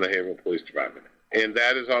on the Haverhill Police Department. And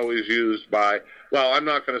that is always used by, well, I'm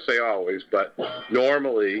not going to say always, but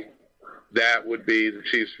normally that would be the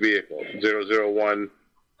chief's vehicle. 001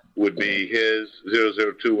 would be his.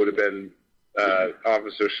 002 would have been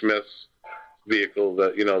Officer Smith's vehicle,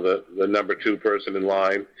 the number 2 person in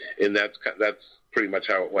line. And that's pretty much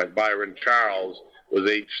how it went. Byron Charles was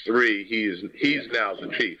H3. He's now the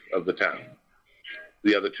chief of the town.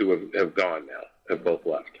 The other 2 have gone now, have both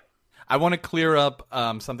left. I want to clear up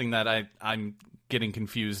something that I'm getting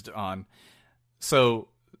confused on. So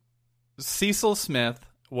Cecil Smith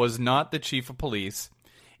was not the chief of police.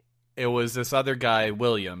 It was this other guy,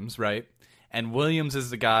 Williams, right? And Williams is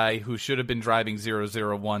the guy who should have been driving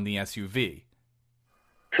 001, the SUV.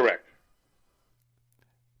 Correct.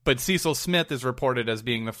 But Cecil Smith is reported as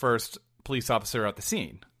being the first police officer at the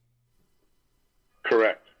scene.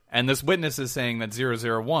 Correct. And this witness is saying that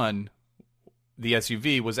 001, the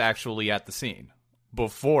SUV, was actually at the scene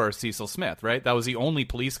before Cecil Smith, right? That was the only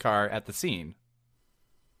police car at the scene.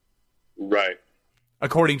 Right.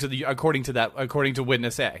 According to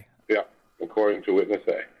witness A. Yeah, according to witness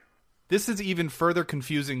A. This is even further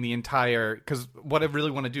confusing the entire, because what I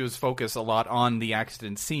really want to do is focus a lot on the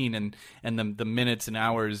accident scene and the minutes and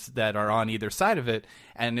hours that are on either side of it,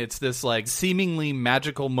 and it's this like seemingly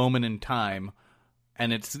magical moment in time,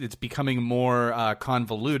 and it's becoming more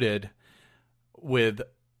convoluted with,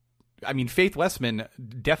 I mean, Faith Westman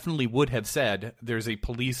definitely would have said there's a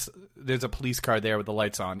police car there with the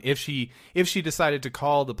lights on if she decided to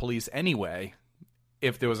call the police anyway,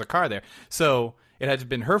 if there was a car there. So it had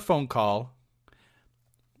been her phone call,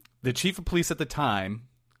 the chief of police at the time,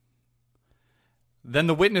 then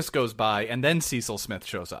the witness goes by, and then Cecil Smith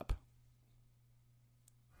shows up.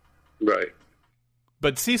 Right.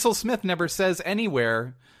 But Cecil Smith never says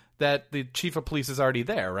anywhere that the chief of police is already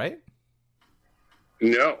there, right?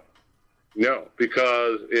 No,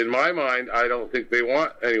 because in my mind, I don't think they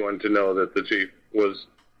want anyone to know that the chief was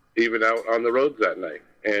even out on the roads that night.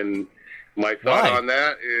 And my thought on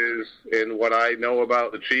that is, and what I know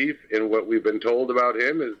about the chief and what we've been told about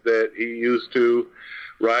him, is that he used to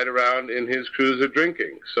ride around in his cruiser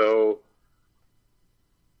drinking. So,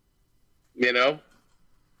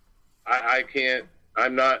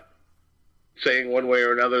 I'm not saying one way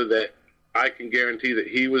or another that I can guarantee that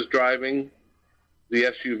he was driving the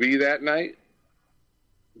SUV that night,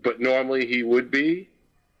 but normally he would be.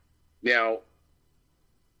 Now,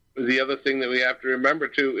 the other thing that we have to remember,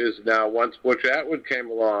 too, is now once Butch Atwood came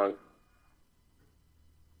along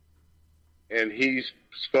and he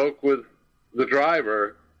spoke with the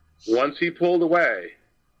driver, once he pulled away,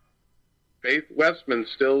 Faith Westman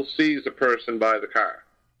still sees a person by the car.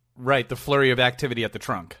 Right, the flurry of activity at the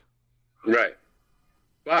trunk. Right.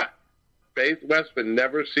 But Faith Westman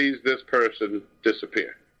never sees this person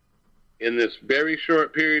disappear in this very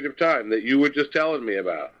short period of time that you were just telling me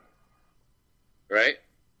about, right?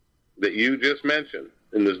 That you just mentioned.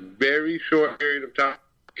 In this very short period of time,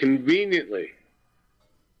 conveniently,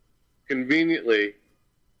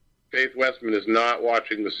 Faith Westman is not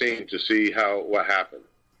watching the scene to see what happened.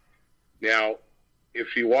 Now, if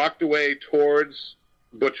she walked away towards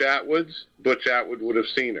Butch Atwood would have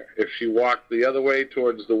seen her. If she walked the other way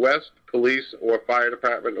towards the west, police or fire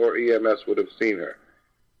department or EMS would have seen her.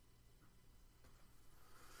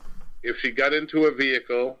 If she got into a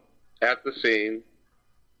vehicle at the scene,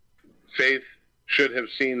 Faith should have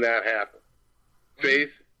seen that happen.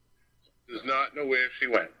 Faith does not know where she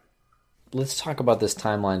went. Let's talk about this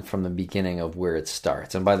timeline from the beginning of where it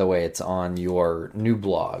starts. And by the way, it's on your new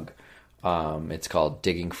blog. It's called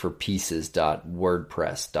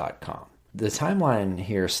diggingforpieces.wordpress.com. The timeline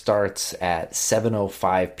here starts at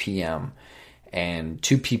 7:05 p.m. and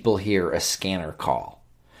 2 people hear a scanner call.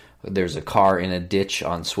 There's a car in a ditch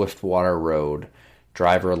on Swiftwater Road.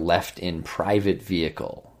 Driver left in private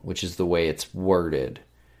vehicle, which is the way it's worded.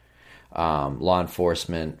 Law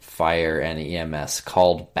enforcement, fire, and EMS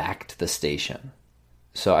called back to the station.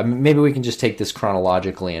 So maybe we can just take this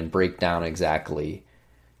chronologically and break down exactly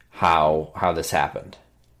how this happened.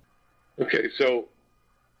 Okay, so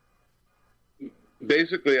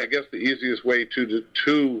basically, I guess the easiest way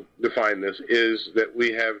to define this is that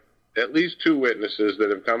we have at least two witnesses that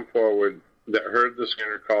have come forward that heard the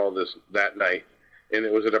scanner call that night, and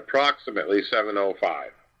it was at approximately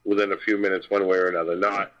 7:05, within a few minutes one way or another,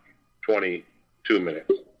 not 22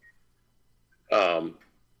 minutes.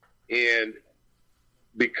 And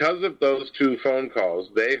because of those two phone calls,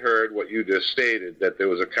 they heard what you just stated, that there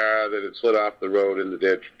was a car that had slid off the road in the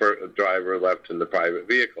ditch, a driver left in the private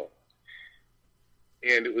vehicle.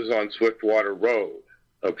 And it was on Swiftwater Road.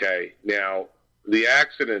 Okay, now the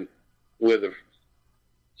accident where the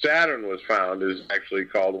Saturn was found is actually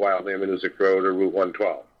called Wild Amanuzik Road or Route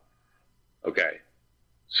 112. Okay,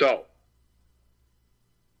 so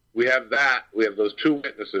we have those two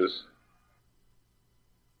witnesses,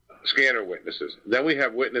 scanner witnesses. Then we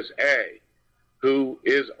have witness A, who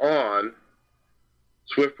is on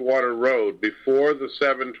Swiftwater Road before the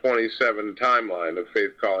 7:27 timeline of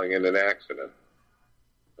Faith calling in an accident.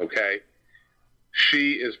 Okay?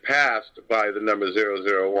 She is passed by the number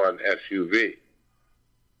 001 SUV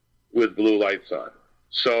with blue lights on.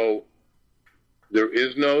 So there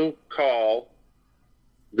is no call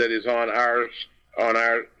that is on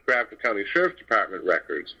our Grafton County Sheriff's Department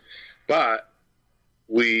records, but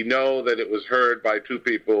we know that it was heard by two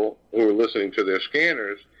people who were listening to their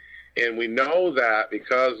scanners, and we know that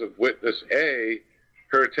because of witness A,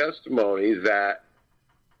 her testimony that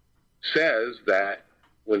says that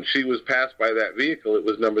when she was passed by that vehicle, it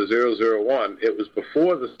was number 001. It was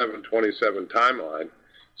before the 7:27 timeline.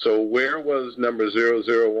 So where was number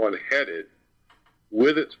 001 headed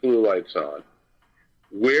with its blue lights on?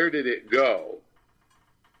 Where did it go?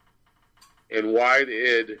 And why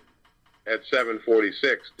did, at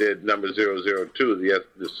 7:46, did number 002,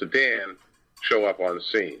 the sedan, show up on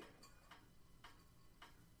scene?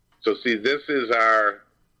 So see, this is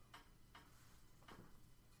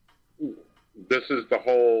the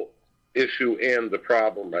whole issue and the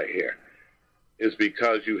problem right here, is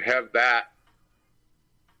because you have that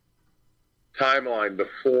timeline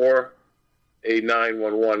before a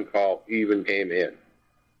 911 call even came in.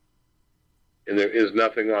 And there is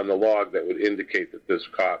nothing on the log that would indicate that this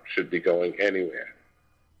cop should be going anywhere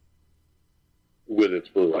with its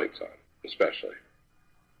blue lights on, especially.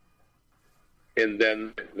 And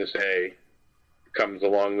then witness A comes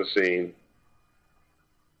along the scene,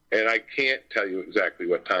 and I can't tell you exactly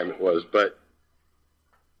what time it was, but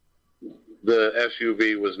the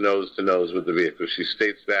SUV was nose to nose with the vehicle. She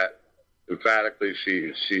states that emphatically.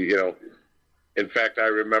 She, in fact, I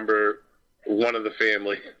remember one of the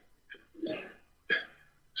family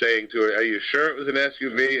saying to her, "Are you sure it was an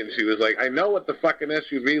SUV?" And she was like, "I know what the fucking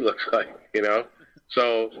SUV looks like,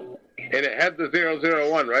 So, and it had the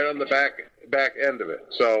 001 right on the back end of it.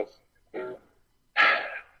 So,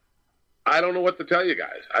 I don't know what to tell you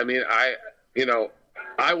guys. I mean,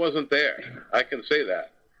 I wasn't there. I can say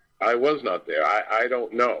that. I was not there. I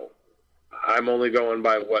don't know. I'm only going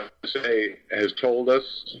by what Say has told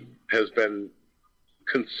us, has been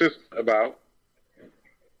consistent about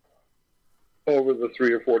over the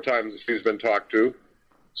 3 or 4 times that she's been talked to.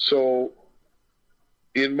 So,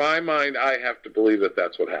 in my mind, I have to believe that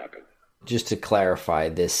that's what happened. Just to clarify,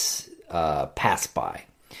 this passed by.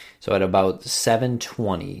 So at about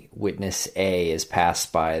 7:20, witness A is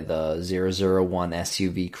passed by the 001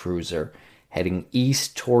 SUV cruiser heading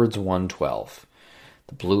east towards 112.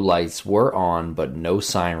 The blue lights were on, but no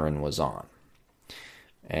siren was on.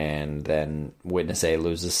 And then witness A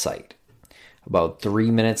loses sight. About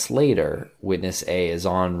 3 minutes later, witness A is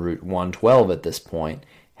on Route 112 at this point,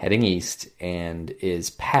 heading east, and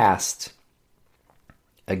is passed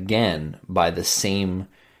again by the same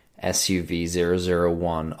SUV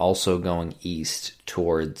 001, also going east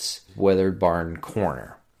towards Weathered Barn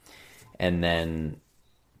Corner. And then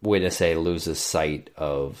witness A loses sight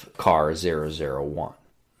of car 001.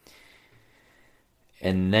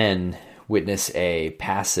 And then witness A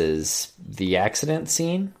passes the accident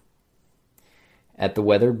scene at the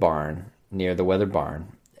Weathered Barn, near the Weathered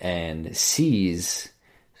Barn, and sees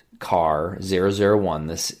car 001,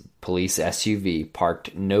 this police SUV,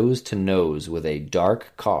 parked nose to nose with a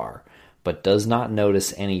dark car, but does not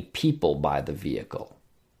notice any people by the vehicle.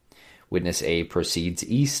 Witness A proceeds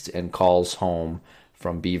east and calls home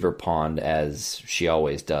from Beaver Pond, as she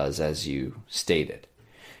always does, as you stated.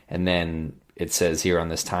 And then it says here on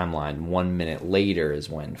this timeline, 1 minute later is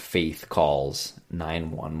when Faith calls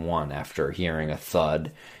 911 after hearing a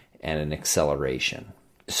thud and an acceleration.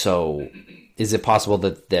 So is it possible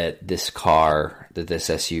that this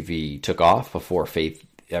SUV took off before Faith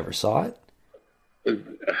ever saw it?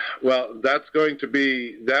 Well, that would have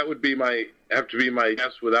to be my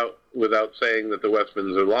guess without saying that the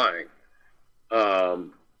Westmans are lying.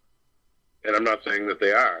 And I'm not saying that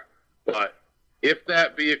they are, but if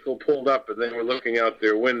that vehicle pulled up and they were looking out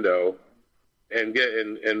their window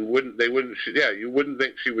you wouldn't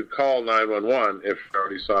think she would call 911 if she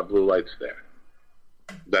already saw blue lights there.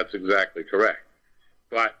 That's exactly correct.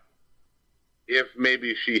 But if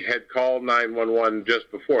maybe she had called 911 just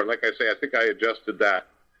before, like I say, I think I adjusted that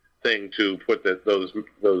thing to put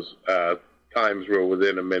those times were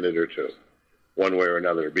within a minute or two, one way or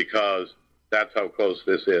another, because that's how close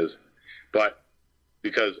this is. But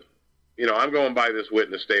because, I'm going by this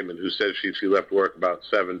witness statement who says she left work about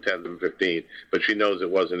 7, 10, and 15, but she knows it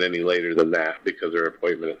wasn't any later than that because her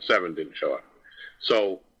appointment at 7 didn't show up.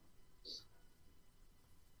 So,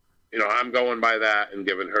 I'm going by that and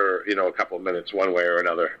giving her, a couple of minutes one way or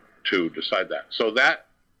another to decide that. So that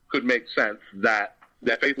could make sense that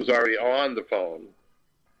Faith was already on the phone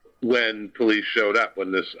when police showed up,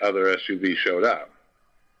 when this other SUV showed up,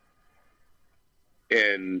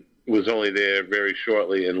 and was only there very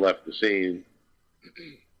shortly and left the scene,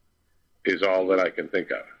 is all that I can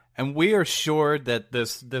think of. And we are sure that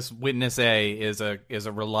this witness A is a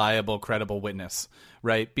reliable, credible witness,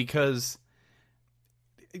 right? Because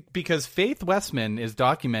Faith Westman is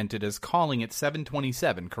documented as calling at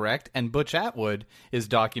 7:27, correct? And Butch Atwood is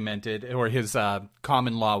documented, or his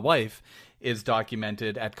common law wife is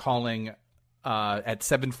documented at calling at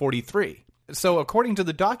 7:43. So according to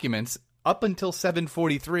the documents, up until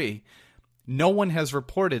 7:43, no one has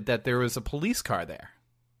reported that there was a police car there.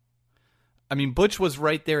 I mean, Butch was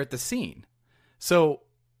right there at the scene. So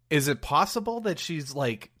is it possible that she's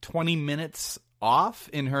like 20 minutes off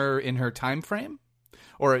in her time frame?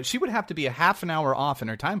 Or she would have to be a half an hour off in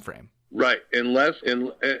her time frame. Right. I guess,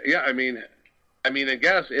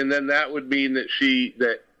 and then that would mean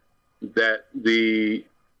that that the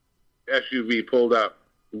SUV pulled up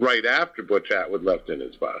right after Butch Atwood left in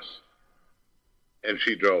his bus, and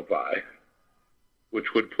she drove by,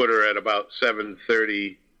 which would put her at about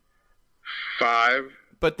 7:35.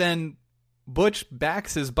 But then Butch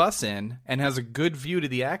backs his bus in and has a good view to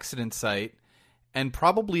the accident site, and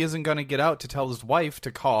probably isn't going to get out to tell his wife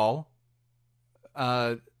to call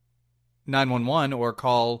 911 or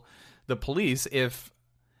call the police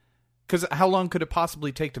because how long could it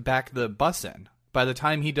possibly take to back the bus in? By the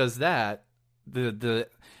time he does that, the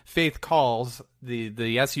Faith calls,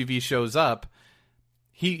 the SUV shows up,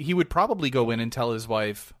 he would probably go in and tell his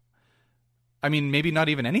wife, I mean, maybe not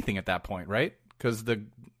even anything at that point, right? Because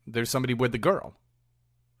there's somebody with the girl.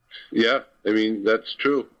 Yeah, I mean, that's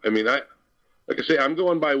true. I mean, like I say, I'm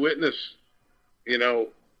going by witness,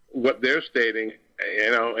 what they're stating,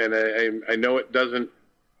 and I know it doesn't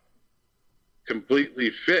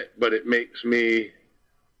completely fit, but it makes me,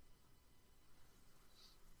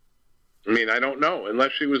 I don't know.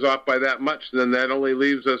 Unless she was off by that much, then that only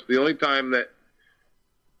leaves us, the only time that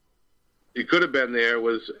he could have been there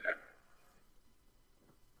was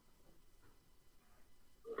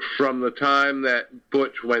from the time that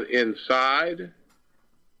Butch went inside,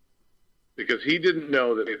 because he didn't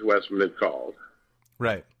know that Faith Westman had called.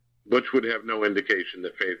 Right. Butch would have no indication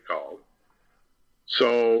that Faith called.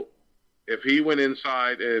 So if he went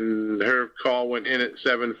inside and her call went in at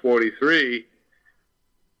 7:43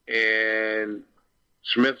 and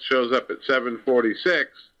Smith shows up at 7:46,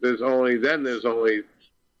 there's only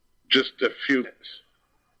just a few minutes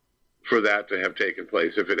for that to have taken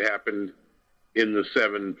place. If it happened in the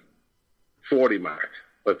 7:40 mark,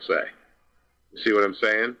 let's say. You see what I'm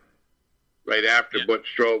saying? Right after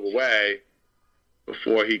Butch drove away,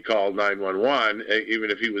 before he called 911, even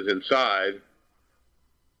if he was inside,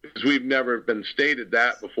 because we've never been stated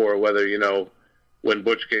that before, whether, when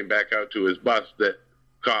Butch came back out to his bus, that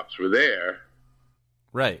cops were there.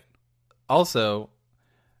 Right. Also,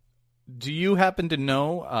 do you happen to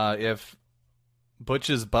know if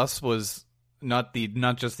Butch's bus was not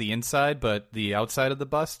just the inside, but the outside of the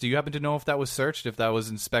bus? Do you happen to know if that was searched, if that was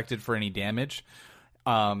inspected for any damage?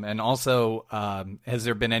 And also, has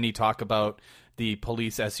there been any talk about the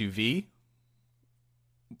police SUV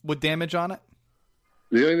with damage on it?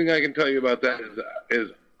 The only thing I can tell you about that is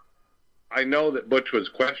I know that Butch was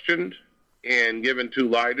questioned and given 2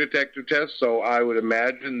 lie detector tests, so I would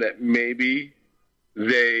imagine that maybe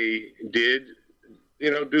they did,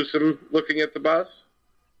 do some looking at the bus.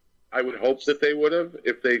 I would hope that they would have.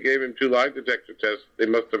 If they gave him 2 lie detector tests, they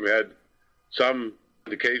must have had some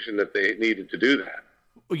indication that they needed to do that.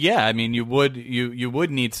 Yeah, I mean, you would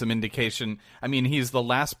need some indication. I mean, he's the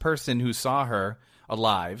last person who saw her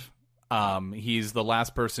alive. He's the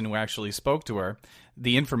last person who actually spoke to her.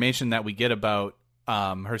 The information that we get about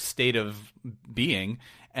her state of being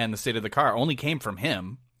and the state of the car only came from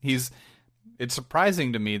him. It's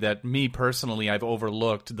surprising to me that me personally, I've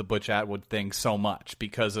overlooked the Butch Atwood thing so much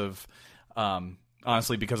because of,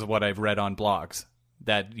 honestly, because of what I've read on blogs.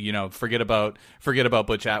 That, you know, forget about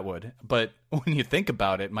Butch Atwood. But when you think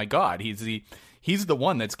about it, my God, he's the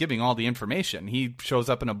one that's giving all the information. He shows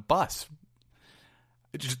up in a bus.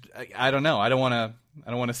 I don't know. I don't want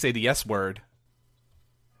to say the S word.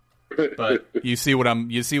 But you see what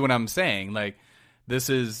I'm saying? Like, this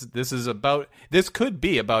could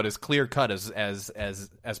be about as clear cut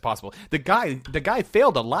as possible. The guy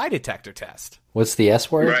failed a lie detector test. What's the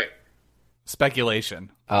S word? Right.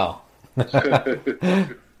 Speculation. Oh.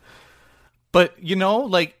 But, you know,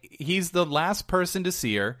 like, he's the last person to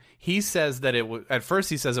see her. He says that at first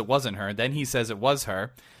he says it wasn't her, then he says it was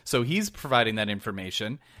her. So he's providing that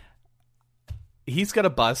information. He's got a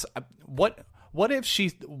bus. What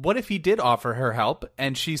if he did offer her help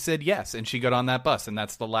and she said yes and she got on that bus and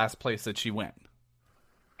that's the last place that she went?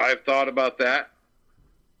 I've thought about that.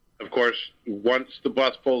 Of course, once the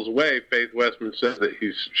bus pulls away, Faith Westman says that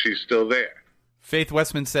she's still there. Faith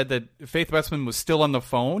Westman said that Faith Westman was still on the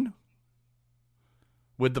phone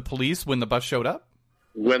with the police when the bus showed up?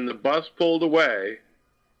 When the bus pulled away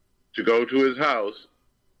to go to his house,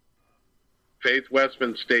 Faith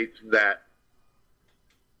Westman states that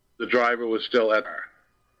the driver was still at her.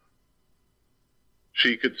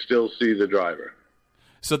 She could still see the driver.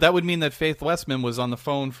 So that would mean that Faith Westman was on the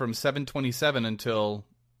phone from 7:27 until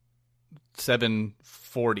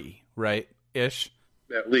 7:40, right? Ish?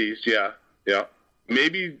 At least, yeah. Yeah.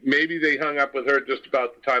 Maybe they hung up with her just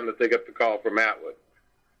about the time that they got the call from Atwood.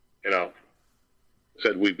 You know,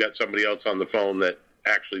 said we've got somebody else on the phone that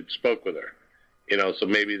actually spoke with her. You know, so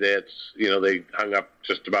maybe they hung up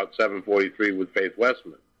just about 7:43 with Faith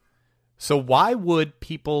Westman. So why would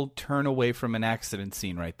people turn away from an accident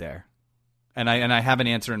scene right there? And I have an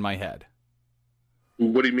answer in my head.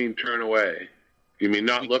 What do you mean turn away? You mean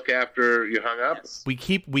not look after you hung up? We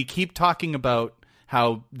keep talking about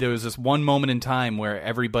how there was this one moment in time where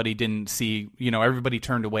everybody didn't see, you know, everybody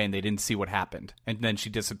turned away and they didn't see what happened, and then she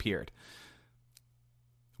disappeared.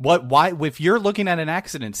 Why, if you're looking at an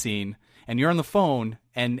accident scene and you're on the phone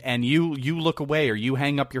and you look away or you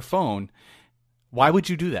hang up your phone, why would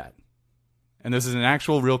you do that? And this is an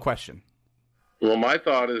actual real question. Well, my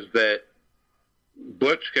thought is that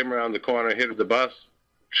Butch came around the corner, hit the bus.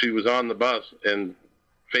 She was on the bus, and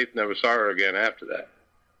Faith never saw her again after that.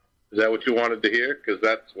 Is that what you wanted to hear? Because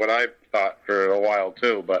that's what I thought for a while,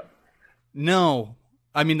 too. But no.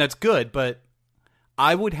 I mean, that's good, but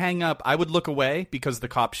I would hang up. I would look away because the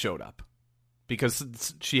cops showed up.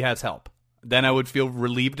 Because she has help. Then I would feel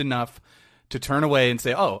relieved enough to turn away and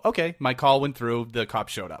say, oh, okay, my call went through, the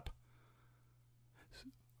cops showed up.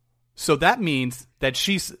 So that means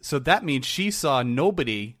she saw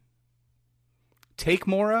nobody take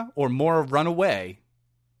Maura or Maura run away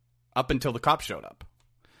up until the cops showed up.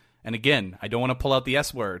 And again, I don't want to pull out the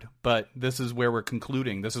S word, but this is where we're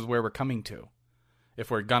concluding. This is where we're coming to. If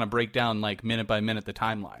we're going to break down like minute by minute the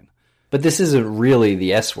timeline. But this isn't really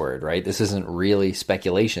the S word, right? This isn't really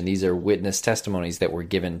speculation. These are witness testimonies that were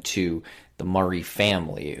given to the Murray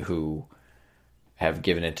family who have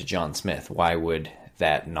given it to John Smith. Why would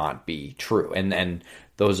that not be true? And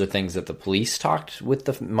those are things that the police talked with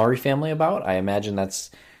the Murray family about. I imagine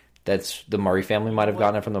that's the Murray family might have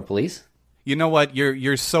gotten it from the police. You know what?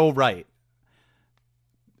 You're so right.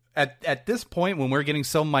 At this point, when we're getting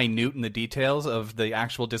so minute in the details of the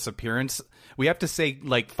actual disappearance, we have to say,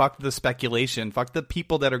 like, fuck the speculation. Fuck the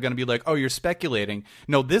people that are going to be like, oh, you're speculating.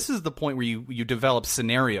 No, this is the point where you develop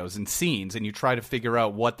scenarios and scenes, and you try to figure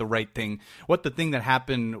out what the thing that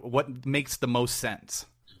happened, what makes the most sense.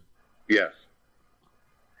 Yes.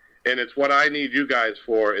 And it's what I need you guys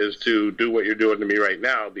for, is to do what you're doing to me right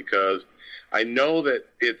now, because I know that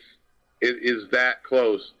it is that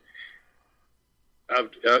close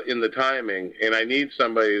in the timing, and I need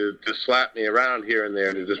somebody to slap me around here and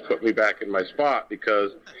there to just put me back in my spot,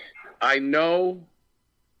 because I know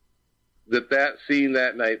that scene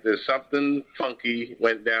that night, there's something funky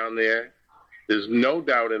went down there. There's no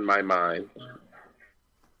doubt in my mind.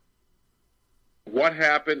 What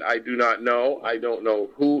happened, I do not know. I don't know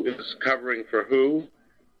who is covering for who,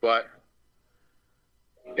 but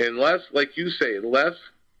unless, like you say, unless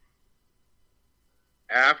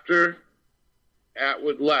after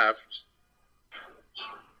Atwood left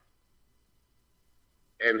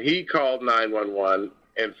and he called 911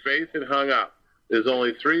 and Faith had hung up, there's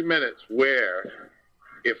only 3 minutes where,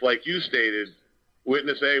 if, like you stated,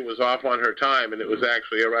 witness A was off on her time and it was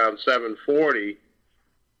actually around 7:40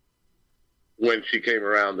 when she came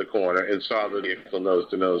around the corner and saw the vehicle nose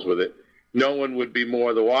to nose with it, no one would be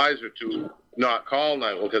more the wiser to not call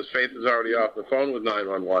 911 because Faith is already off the phone with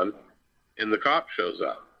 911 and the cop shows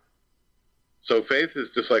up. So Faith is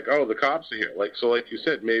just like, oh, the cops are here. Like you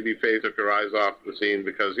said, maybe Faith took her eyes off the scene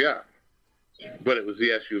because, but it was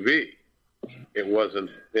the SUV. It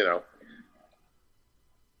wasn't,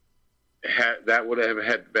 that would have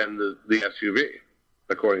had been the SUV,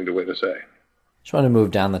 according to witness A. Just want to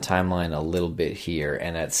move down the timeline a little bit here,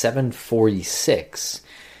 and at 7:46,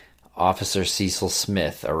 Officer Cecil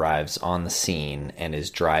Smith arrives on the scene and is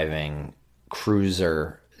driving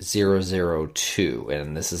Cruiser 002,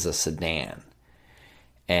 and this is a sedan.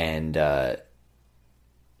 And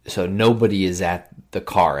so nobody is at the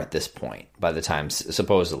car at this point by the time,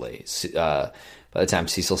 supposedly. By the time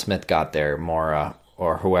Cecil Smith got there, Maura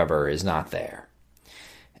or whoever is not there.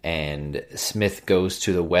 And Smith goes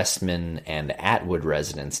to the Westman and Atwood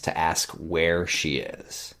residence to ask where she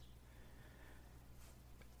is.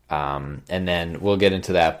 And then we'll get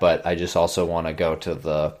into that, but I just also want to go to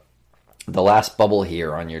the last bubble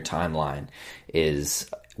here on your timeline is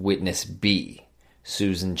witness B,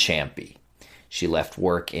 Susan Champy. She left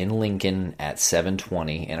work in Lincoln at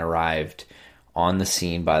 7:20 and arrived on the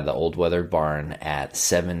scene by the Old Weathered Barn at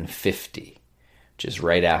 7:50, which is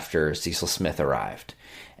right after Cecil Smith arrived,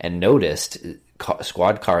 and noticed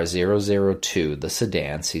squad car 002, the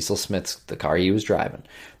sedan, Cecil Smith's, the car he was driving,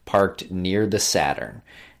 parked near the Saturn.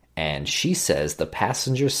 And she says the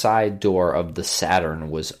passenger side door of the Saturn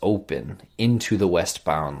was open into the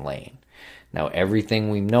westbound lane. Now, everything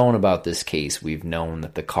we've known about this case, we've known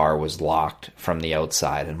that the car was locked from the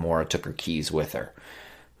outside and Maura took her keys with her.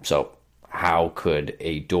 So how could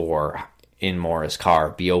a door in Maura's car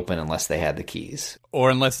be open unless they had the keys? Or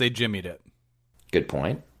unless they jimmied it. Good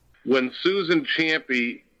point. When Susan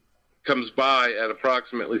Champy comes by at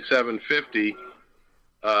approximately 7:50,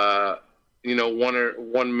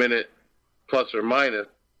 1 minute plus or minus,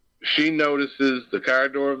 she notices the car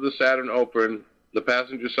door of the Saturn open, the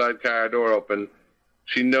passenger side car door open.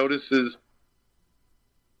 She notices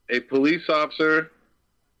a police officer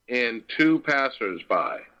and two bystanders.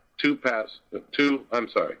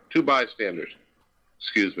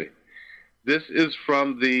 Excuse me. This is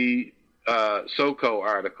from the SoCo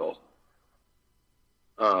article.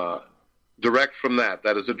 Direct from that.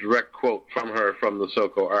 That is a direct quote from her from the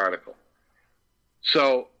SoCo article.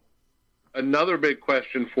 So another big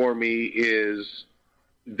question for me is,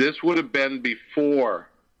 this would have been before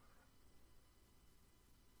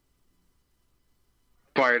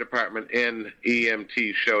fire department and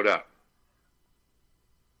EMT showed up.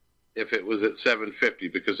 If it was at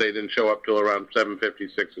 7:50, because they didn't show up till around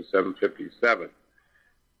 7:56 or 7:57.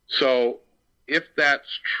 So if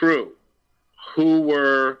that's true,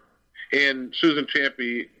 and Susan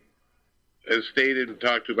Champy has stated and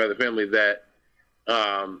talked to by the family that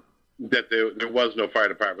there was no fire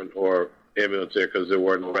department or ambulance there because there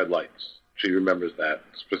were no red lights. She remembers that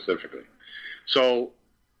specifically. So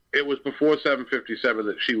it was before 7:57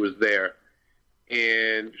 that she was there,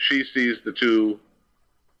 and she sees the two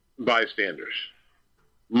bystanders.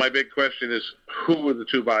 My big question is, who were the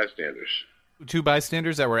two bystanders? Two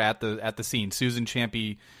bystanders that were at the scene. Susan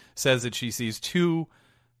Champy says that she sees two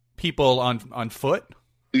people on foot.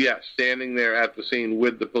 Yes, standing there at the scene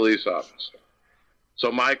with the police officer.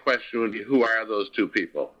 So my question would be, who are those two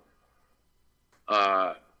people?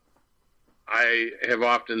 I have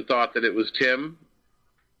often thought that it was Tim,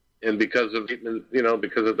 and because of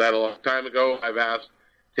that a long time ago, I've asked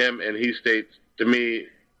Tim, and he states to me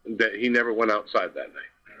that he never went outside that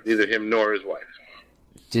night, neither him nor his wife.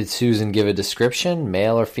 Did Susan give a description,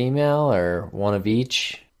 male or female, or one of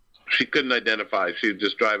each? She couldn't identify. She was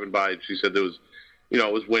just driving by. She said there was, it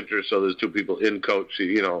was winter, so there's two people in coats.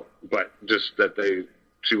 But just that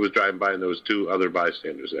she was driving by and there was two other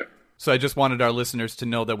bystanders there. So I just wanted our listeners to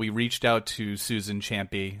know that we reached out to Susan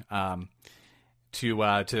Champy to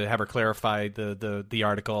have her clarify the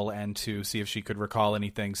article and to see if she could recall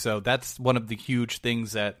anything. So that's one of the huge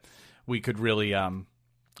things that we could really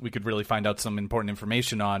find out some important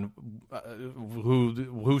information on,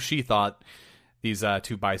 who she thought these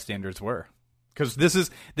two bystanders were. Because this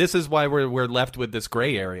is why we're left with this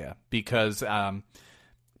gray area, because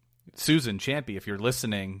Susan Champy, if you're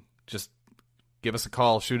listening, just give us a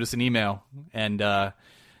call, shoot us an email, and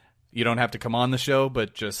you don't have to come on the show,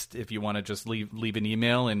 but just if you want to just leave an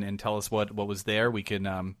email and tell us what was there, we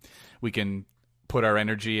can put our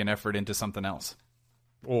energy and effort into something else,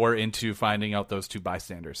 or into finding out those two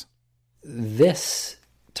bystanders. this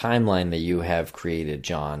timeline that you have created,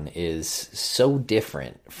 John, is so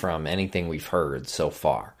different from anything we've heard so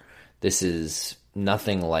far. This is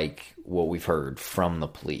nothing like what we've heard from the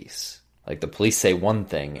police. Like, the police say one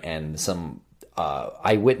thing and some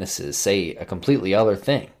eyewitnesses say a completely other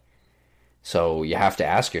thing. So you have to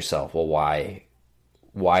ask yourself, well,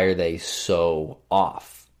 why are they so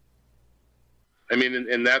off? I mean,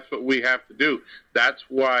 and that's what we have to do. That's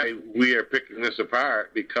why we are picking this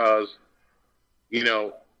apart, because, you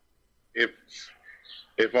know,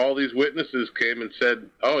 if all these witnesses came and said,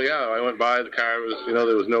 oh, yeah, I went by, the car was, you know,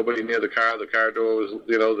 there was nobody near the car door was,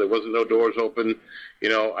 you know, there wasn't no doors open, you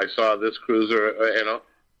know, I saw this cruiser, you know,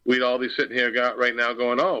 we'd all be sitting here right now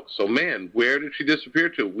going, oh, so, man, where did she disappear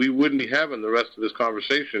to? We wouldn't be having the rest of this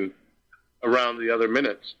conversation around the other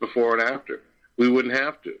minutes before and after. We wouldn't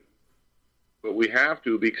have to. But we have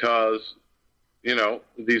to because, you know,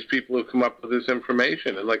 these people have come up with this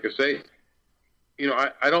information. And like I say, you know,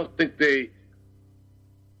 I don't think they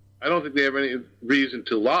have any reason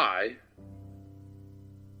to lie.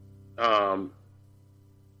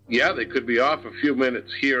 Yeah, they could be off a few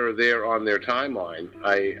minutes here or there on their timeline.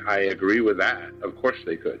 I agree with that. Of course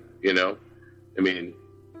they could, you know. I mean,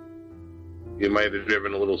 you might have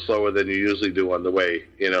driven a little slower than you usually do on the way,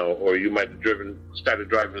 you know, or you might have started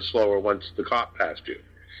driving slower once the cop passed you,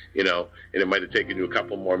 you know, and it might have taken you a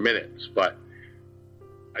couple more minutes. But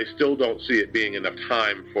I still don't see it being enough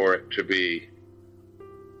time for it to be,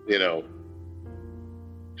 you know,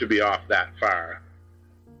 to be off that far.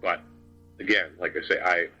 But again, like I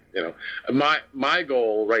say, you know, my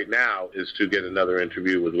goal right now is to get another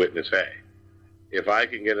interview with Witness A. If I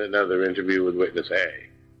can get another interview with Witness A,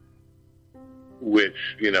 which,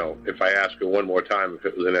 you know, if I ask her one more time if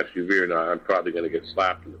it was an SUV or not, I'm probably going to get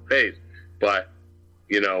slapped in the face. But,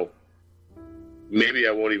 you know, maybe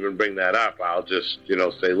I won't even bring that up. I'll just, you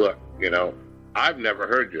know, say, look, you know, I've never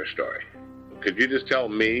heard your story. Could you just tell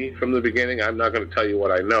me from the beginning? I'm not going to tell you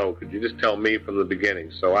what I know. Could you just tell me from the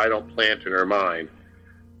beginning so I don't plant in her mind,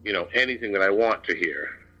 you know, anything that I want to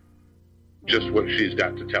hear, just what she's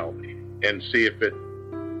got to tell me, and see if it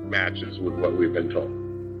matches with what we've been told,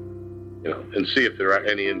 you know, and see if there are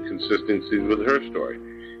any inconsistencies with her story.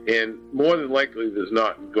 And more than likely there's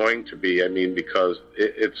not going to be. I mean, because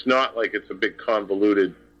it's not like it's a big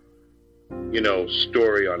convoluted, you know,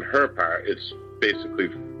 story on her part. It's basically,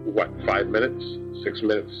 5 minutes, 6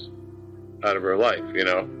 minutes out of her life, you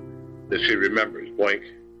know, that she remembers, blank.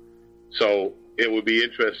 So it would be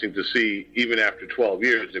interesting to see, even after 12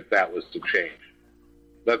 years, if that was to change.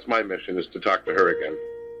 That's my mission, is to talk to her again.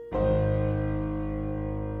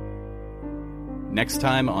 Next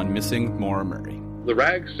time on Missing Maura Murray. The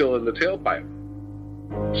rag's still in the tailpipe,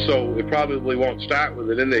 so it probably won't start with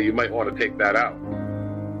it in there. You might want to take that out.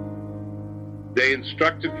 They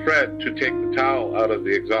instructed Fred to take the towel out of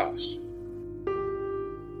the exhaust.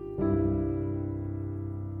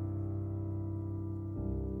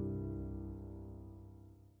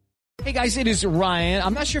 Hey guys, it is Ryan.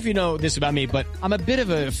 I'm not sure if you know this about me, but I'm a bit of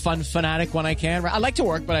a fun fanatic when I can. I like to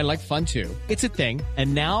work, but I like fun too. It's a thing.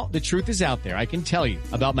 And now the truth is out there. I can tell you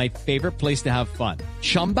about my favorite place to have fun.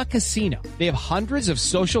 Chumba Casino. They have hundreds of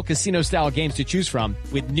social casino style games to choose from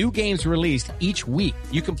with new games released each week.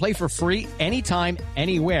 You can play for free anytime,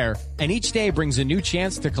 anywhere. And each day brings a new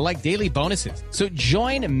chance to collect daily bonuses. So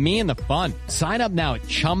join me in the fun. Sign up now at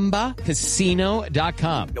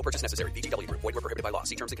ChumbaCasino.com. No purchase necessary. VGW Group. Void where prohibited by law.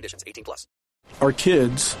 See terms and conditions. 18+. Our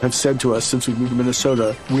kids have said to us since we moved to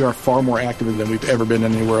Minnesota, we are far more active than we've ever been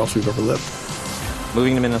anywhere else we've ever lived.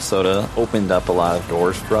 Moving to Minnesota opened up a lot of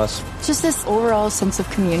doors for us. Just this overall sense of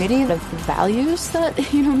community, the values that,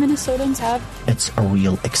 Minnesotans have. It's a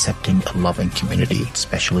real accepting, loving community,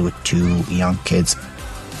 especially with 2 young kids.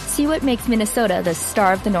 See what makes Minnesota the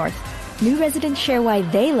star of the North. New residents share why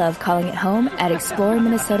they love calling it home at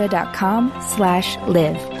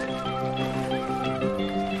exploreminnesota.com/live.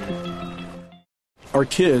 Our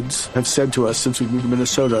kids have said to us since we moved to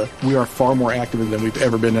Minnesota, we are far more active than we've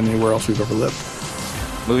ever been anywhere else we've ever lived.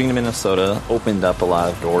 Moving to Minnesota opened up a lot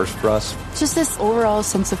of doors for us. Just this overall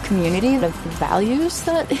sense of community, the values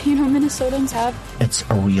that, Minnesotans have. It's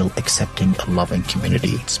a real accepting, loving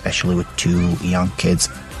community, especially with 2 young kids.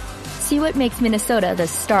 See what makes Minnesota the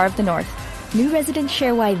star of the North. New residents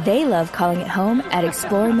share why they love calling it home at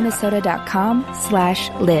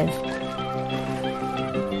exploreminnesota.com/live.